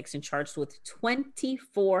 1986 and charged with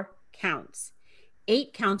 24 counts,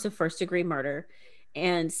 8 counts of first-degree murder,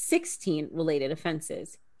 and 16 related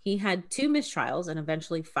offenses. He had 2 mistrials and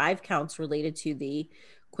eventually 5 counts related to the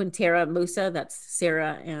Quintera Musa, that's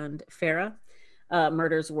Sarah and Farah,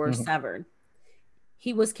 murders were severed.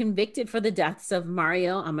 He was convicted for the deaths of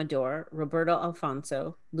Mario Amador, Roberto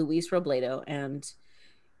Alfonso, Luis Robledo, and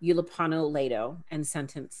Ulipano Ledo, and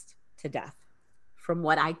sentenced to death. From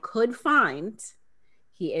what I could find,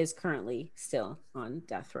 he is currently still on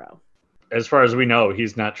death row. As far as we know,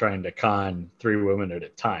 he's not trying to con 3 women at a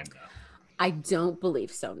time, though. I don't believe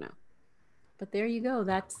so, no. But there you go.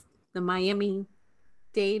 That's the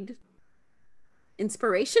Miami-Dade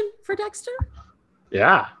inspiration for Dexter.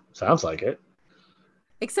 Yeah, sounds like it.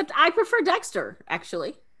 Except I prefer Dexter,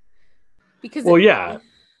 actually. Because yeah.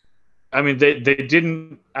 I mean, they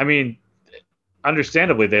didn't... I mean,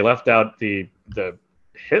 understandably, they left out the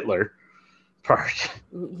Hitler part.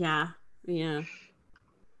 Yeah.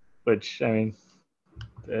 Which, I mean,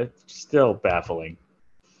 it's still baffling.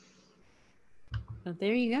 But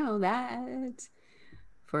there you go. That,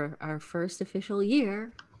 for our first official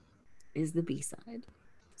year, is the B-side.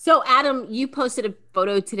 So, Adam, you posted a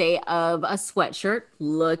photo today of a sweatshirt.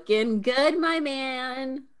 Looking good, my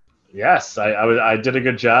man. Yes, I did a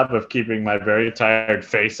good job of keeping my very tired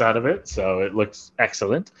face out of it, so it looks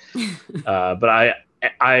excellent. But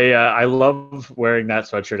I love wearing that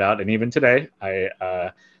sweatshirt out, and even today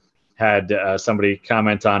I had somebody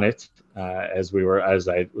comment on it as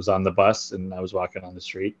I was on the bus and I was walking on the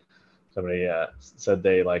street. Somebody said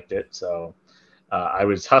they liked it, so I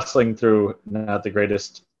was hustling through not the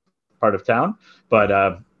greatest part of town, but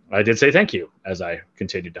I did say thank you as I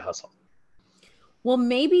continued to hustle. Well,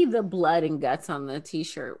 maybe the blood and guts on the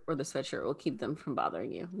t-shirt or the sweatshirt will keep them from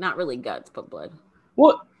bothering you. Not really guts, but blood.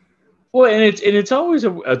 Well, and it's always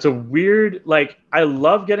a weird, like, I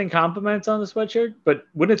love getting compliments on the sweatshirt, but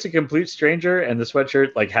when it's a complete stranger and the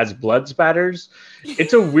sweatshirt like has blood spatters,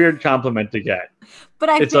 it's a weird compliment to get. But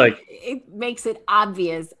I think it makes it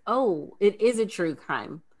obvious. Oh, it is a true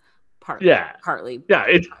crime. partly. Yeah.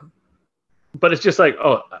 But it's just like,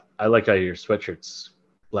 oh, I like how your sweatshirt's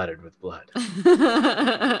splattered with blood.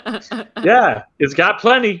 Yeah, it's got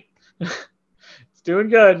plenty. It's doing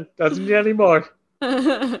good. Doesn't need any more.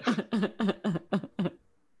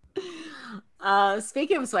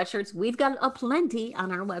 Speaking of sweatshirts, we've got a plenty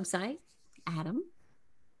on our website, Adam.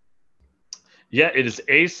 Yeah, it is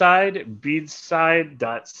A-side, B-side,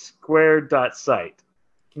 .square.site.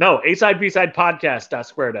 No, A-side, B-side, podcast,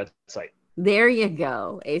 .square.site. There you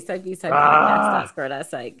go. A-side, B-side, podcast,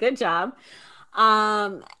 .square.site. Good job.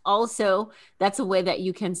 Also, that's a way that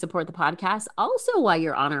you can support the podcast. Also, while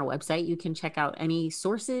you're on our website, you can check out any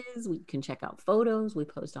sources. We can check out photos. We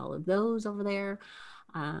post all of those over there.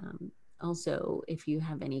 Also, if you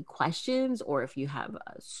have any questions or if you have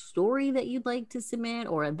a story that you'd like to submit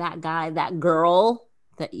or that guy, that girl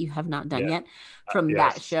that you have not done yet from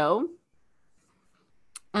that show,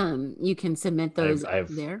 you can submit those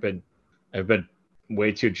there. I've been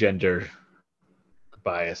way too gender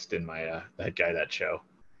biased in my that show.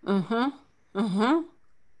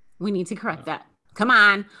 We need to correct that. Come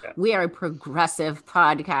on. Yeah. We are a progressive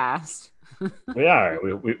podcast. We are.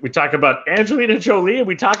 We talk about Angelina Jolie and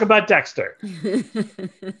we talk about Dexter.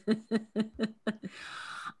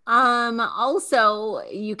 Also,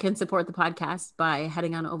 you can support the podcast by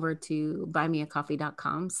heading on over to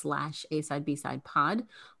buymeacoffee.com/A-side-B-side-pod.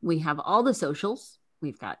 We have all the socials.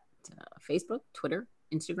 We've got Facebook, Twitter,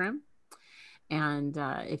 Instagram. And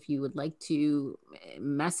if you would like to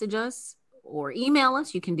message us or email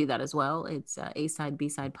us, you can do that as well. It's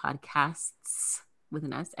A-side-B-side-podcasts with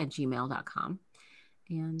an S @gmail.com.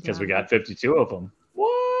 And because we got 52 of them.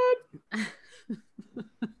 What?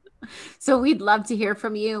 So we'd love to hear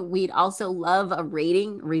from you. We'd also love a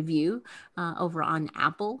rating review over on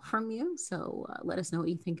Apple from you. So let us know what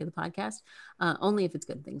you think of the podcast. Only if it's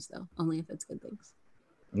good things, though. Only if it's good things.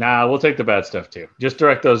 Nah, we'll take the bad stuff too. Just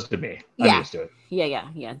direct those to me. I'm used to it.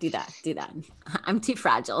 Yeah. Do that. I'm too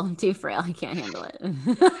fragile. I'm too frail. I can't handle it.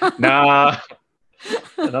 Nah.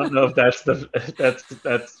 I don't know if that's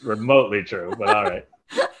remotely true, but all right.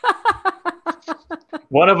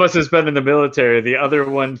 One of us has been in the military. The other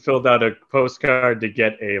one filled out a postcard to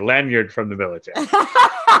get a lanyard from the military.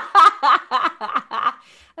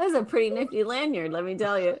 That was a pretty nifty lanyard, let me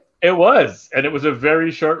tell you. It was, and it was a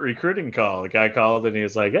very short recruiting call. The guy called and he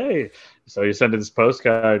was like, "Hey, so you sent this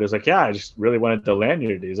postcard?" I was like, "Yeah, I just really wanted the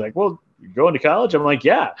lanyard." He's like, "Well, you going to college?" I'm like,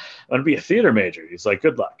 "Yeah, I'm going to be a theater major." He's like,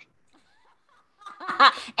 "Good luck."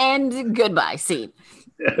 And goodbye, scene.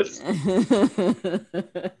 Yes.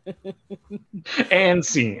 And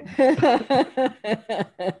scene.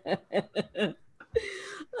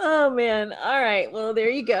 Oh, man. All right. Well, there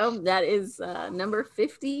you go. That is number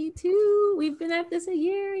 52. We've been at this a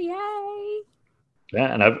year. Yay.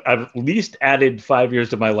 Yeah, and I've at least added 5 years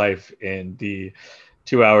to my life in the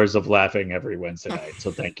 2 hours of laughing every Wednesday night.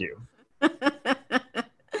 So thank you.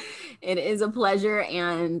 It is a pleasure,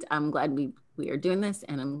 and I'm glad we are doing this,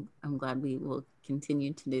 and I'm glad we will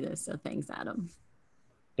continue to do this. So thanks, Adam.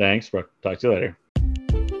 Thanks, Brooke. Talk to you later.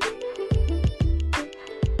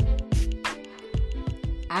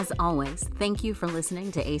 As always, thank you for listening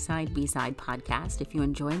to A-Side, B-Side podcast. If you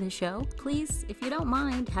enjoy the show, please, if you don't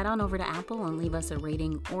mind, head on over to Apple and leave us a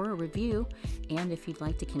rating or a review. And if you'd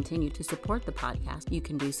like to continue to support the podcast, you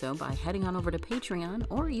can do so by heading on over to Patreon,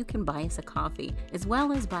 or you can buy us a coffee, as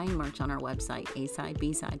well as buying merch on our website,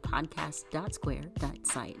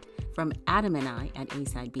 A-side-B-side-podcast.square.site. From Adam and I at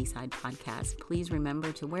A-Side, B-Side podcast, please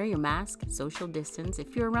remember to wear your mask, social distance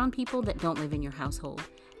if you're around people that don't live in your household,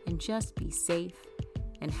 and just be safe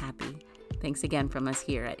and happy. Thanks again from us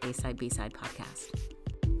here at A-Side, B-Side podcast.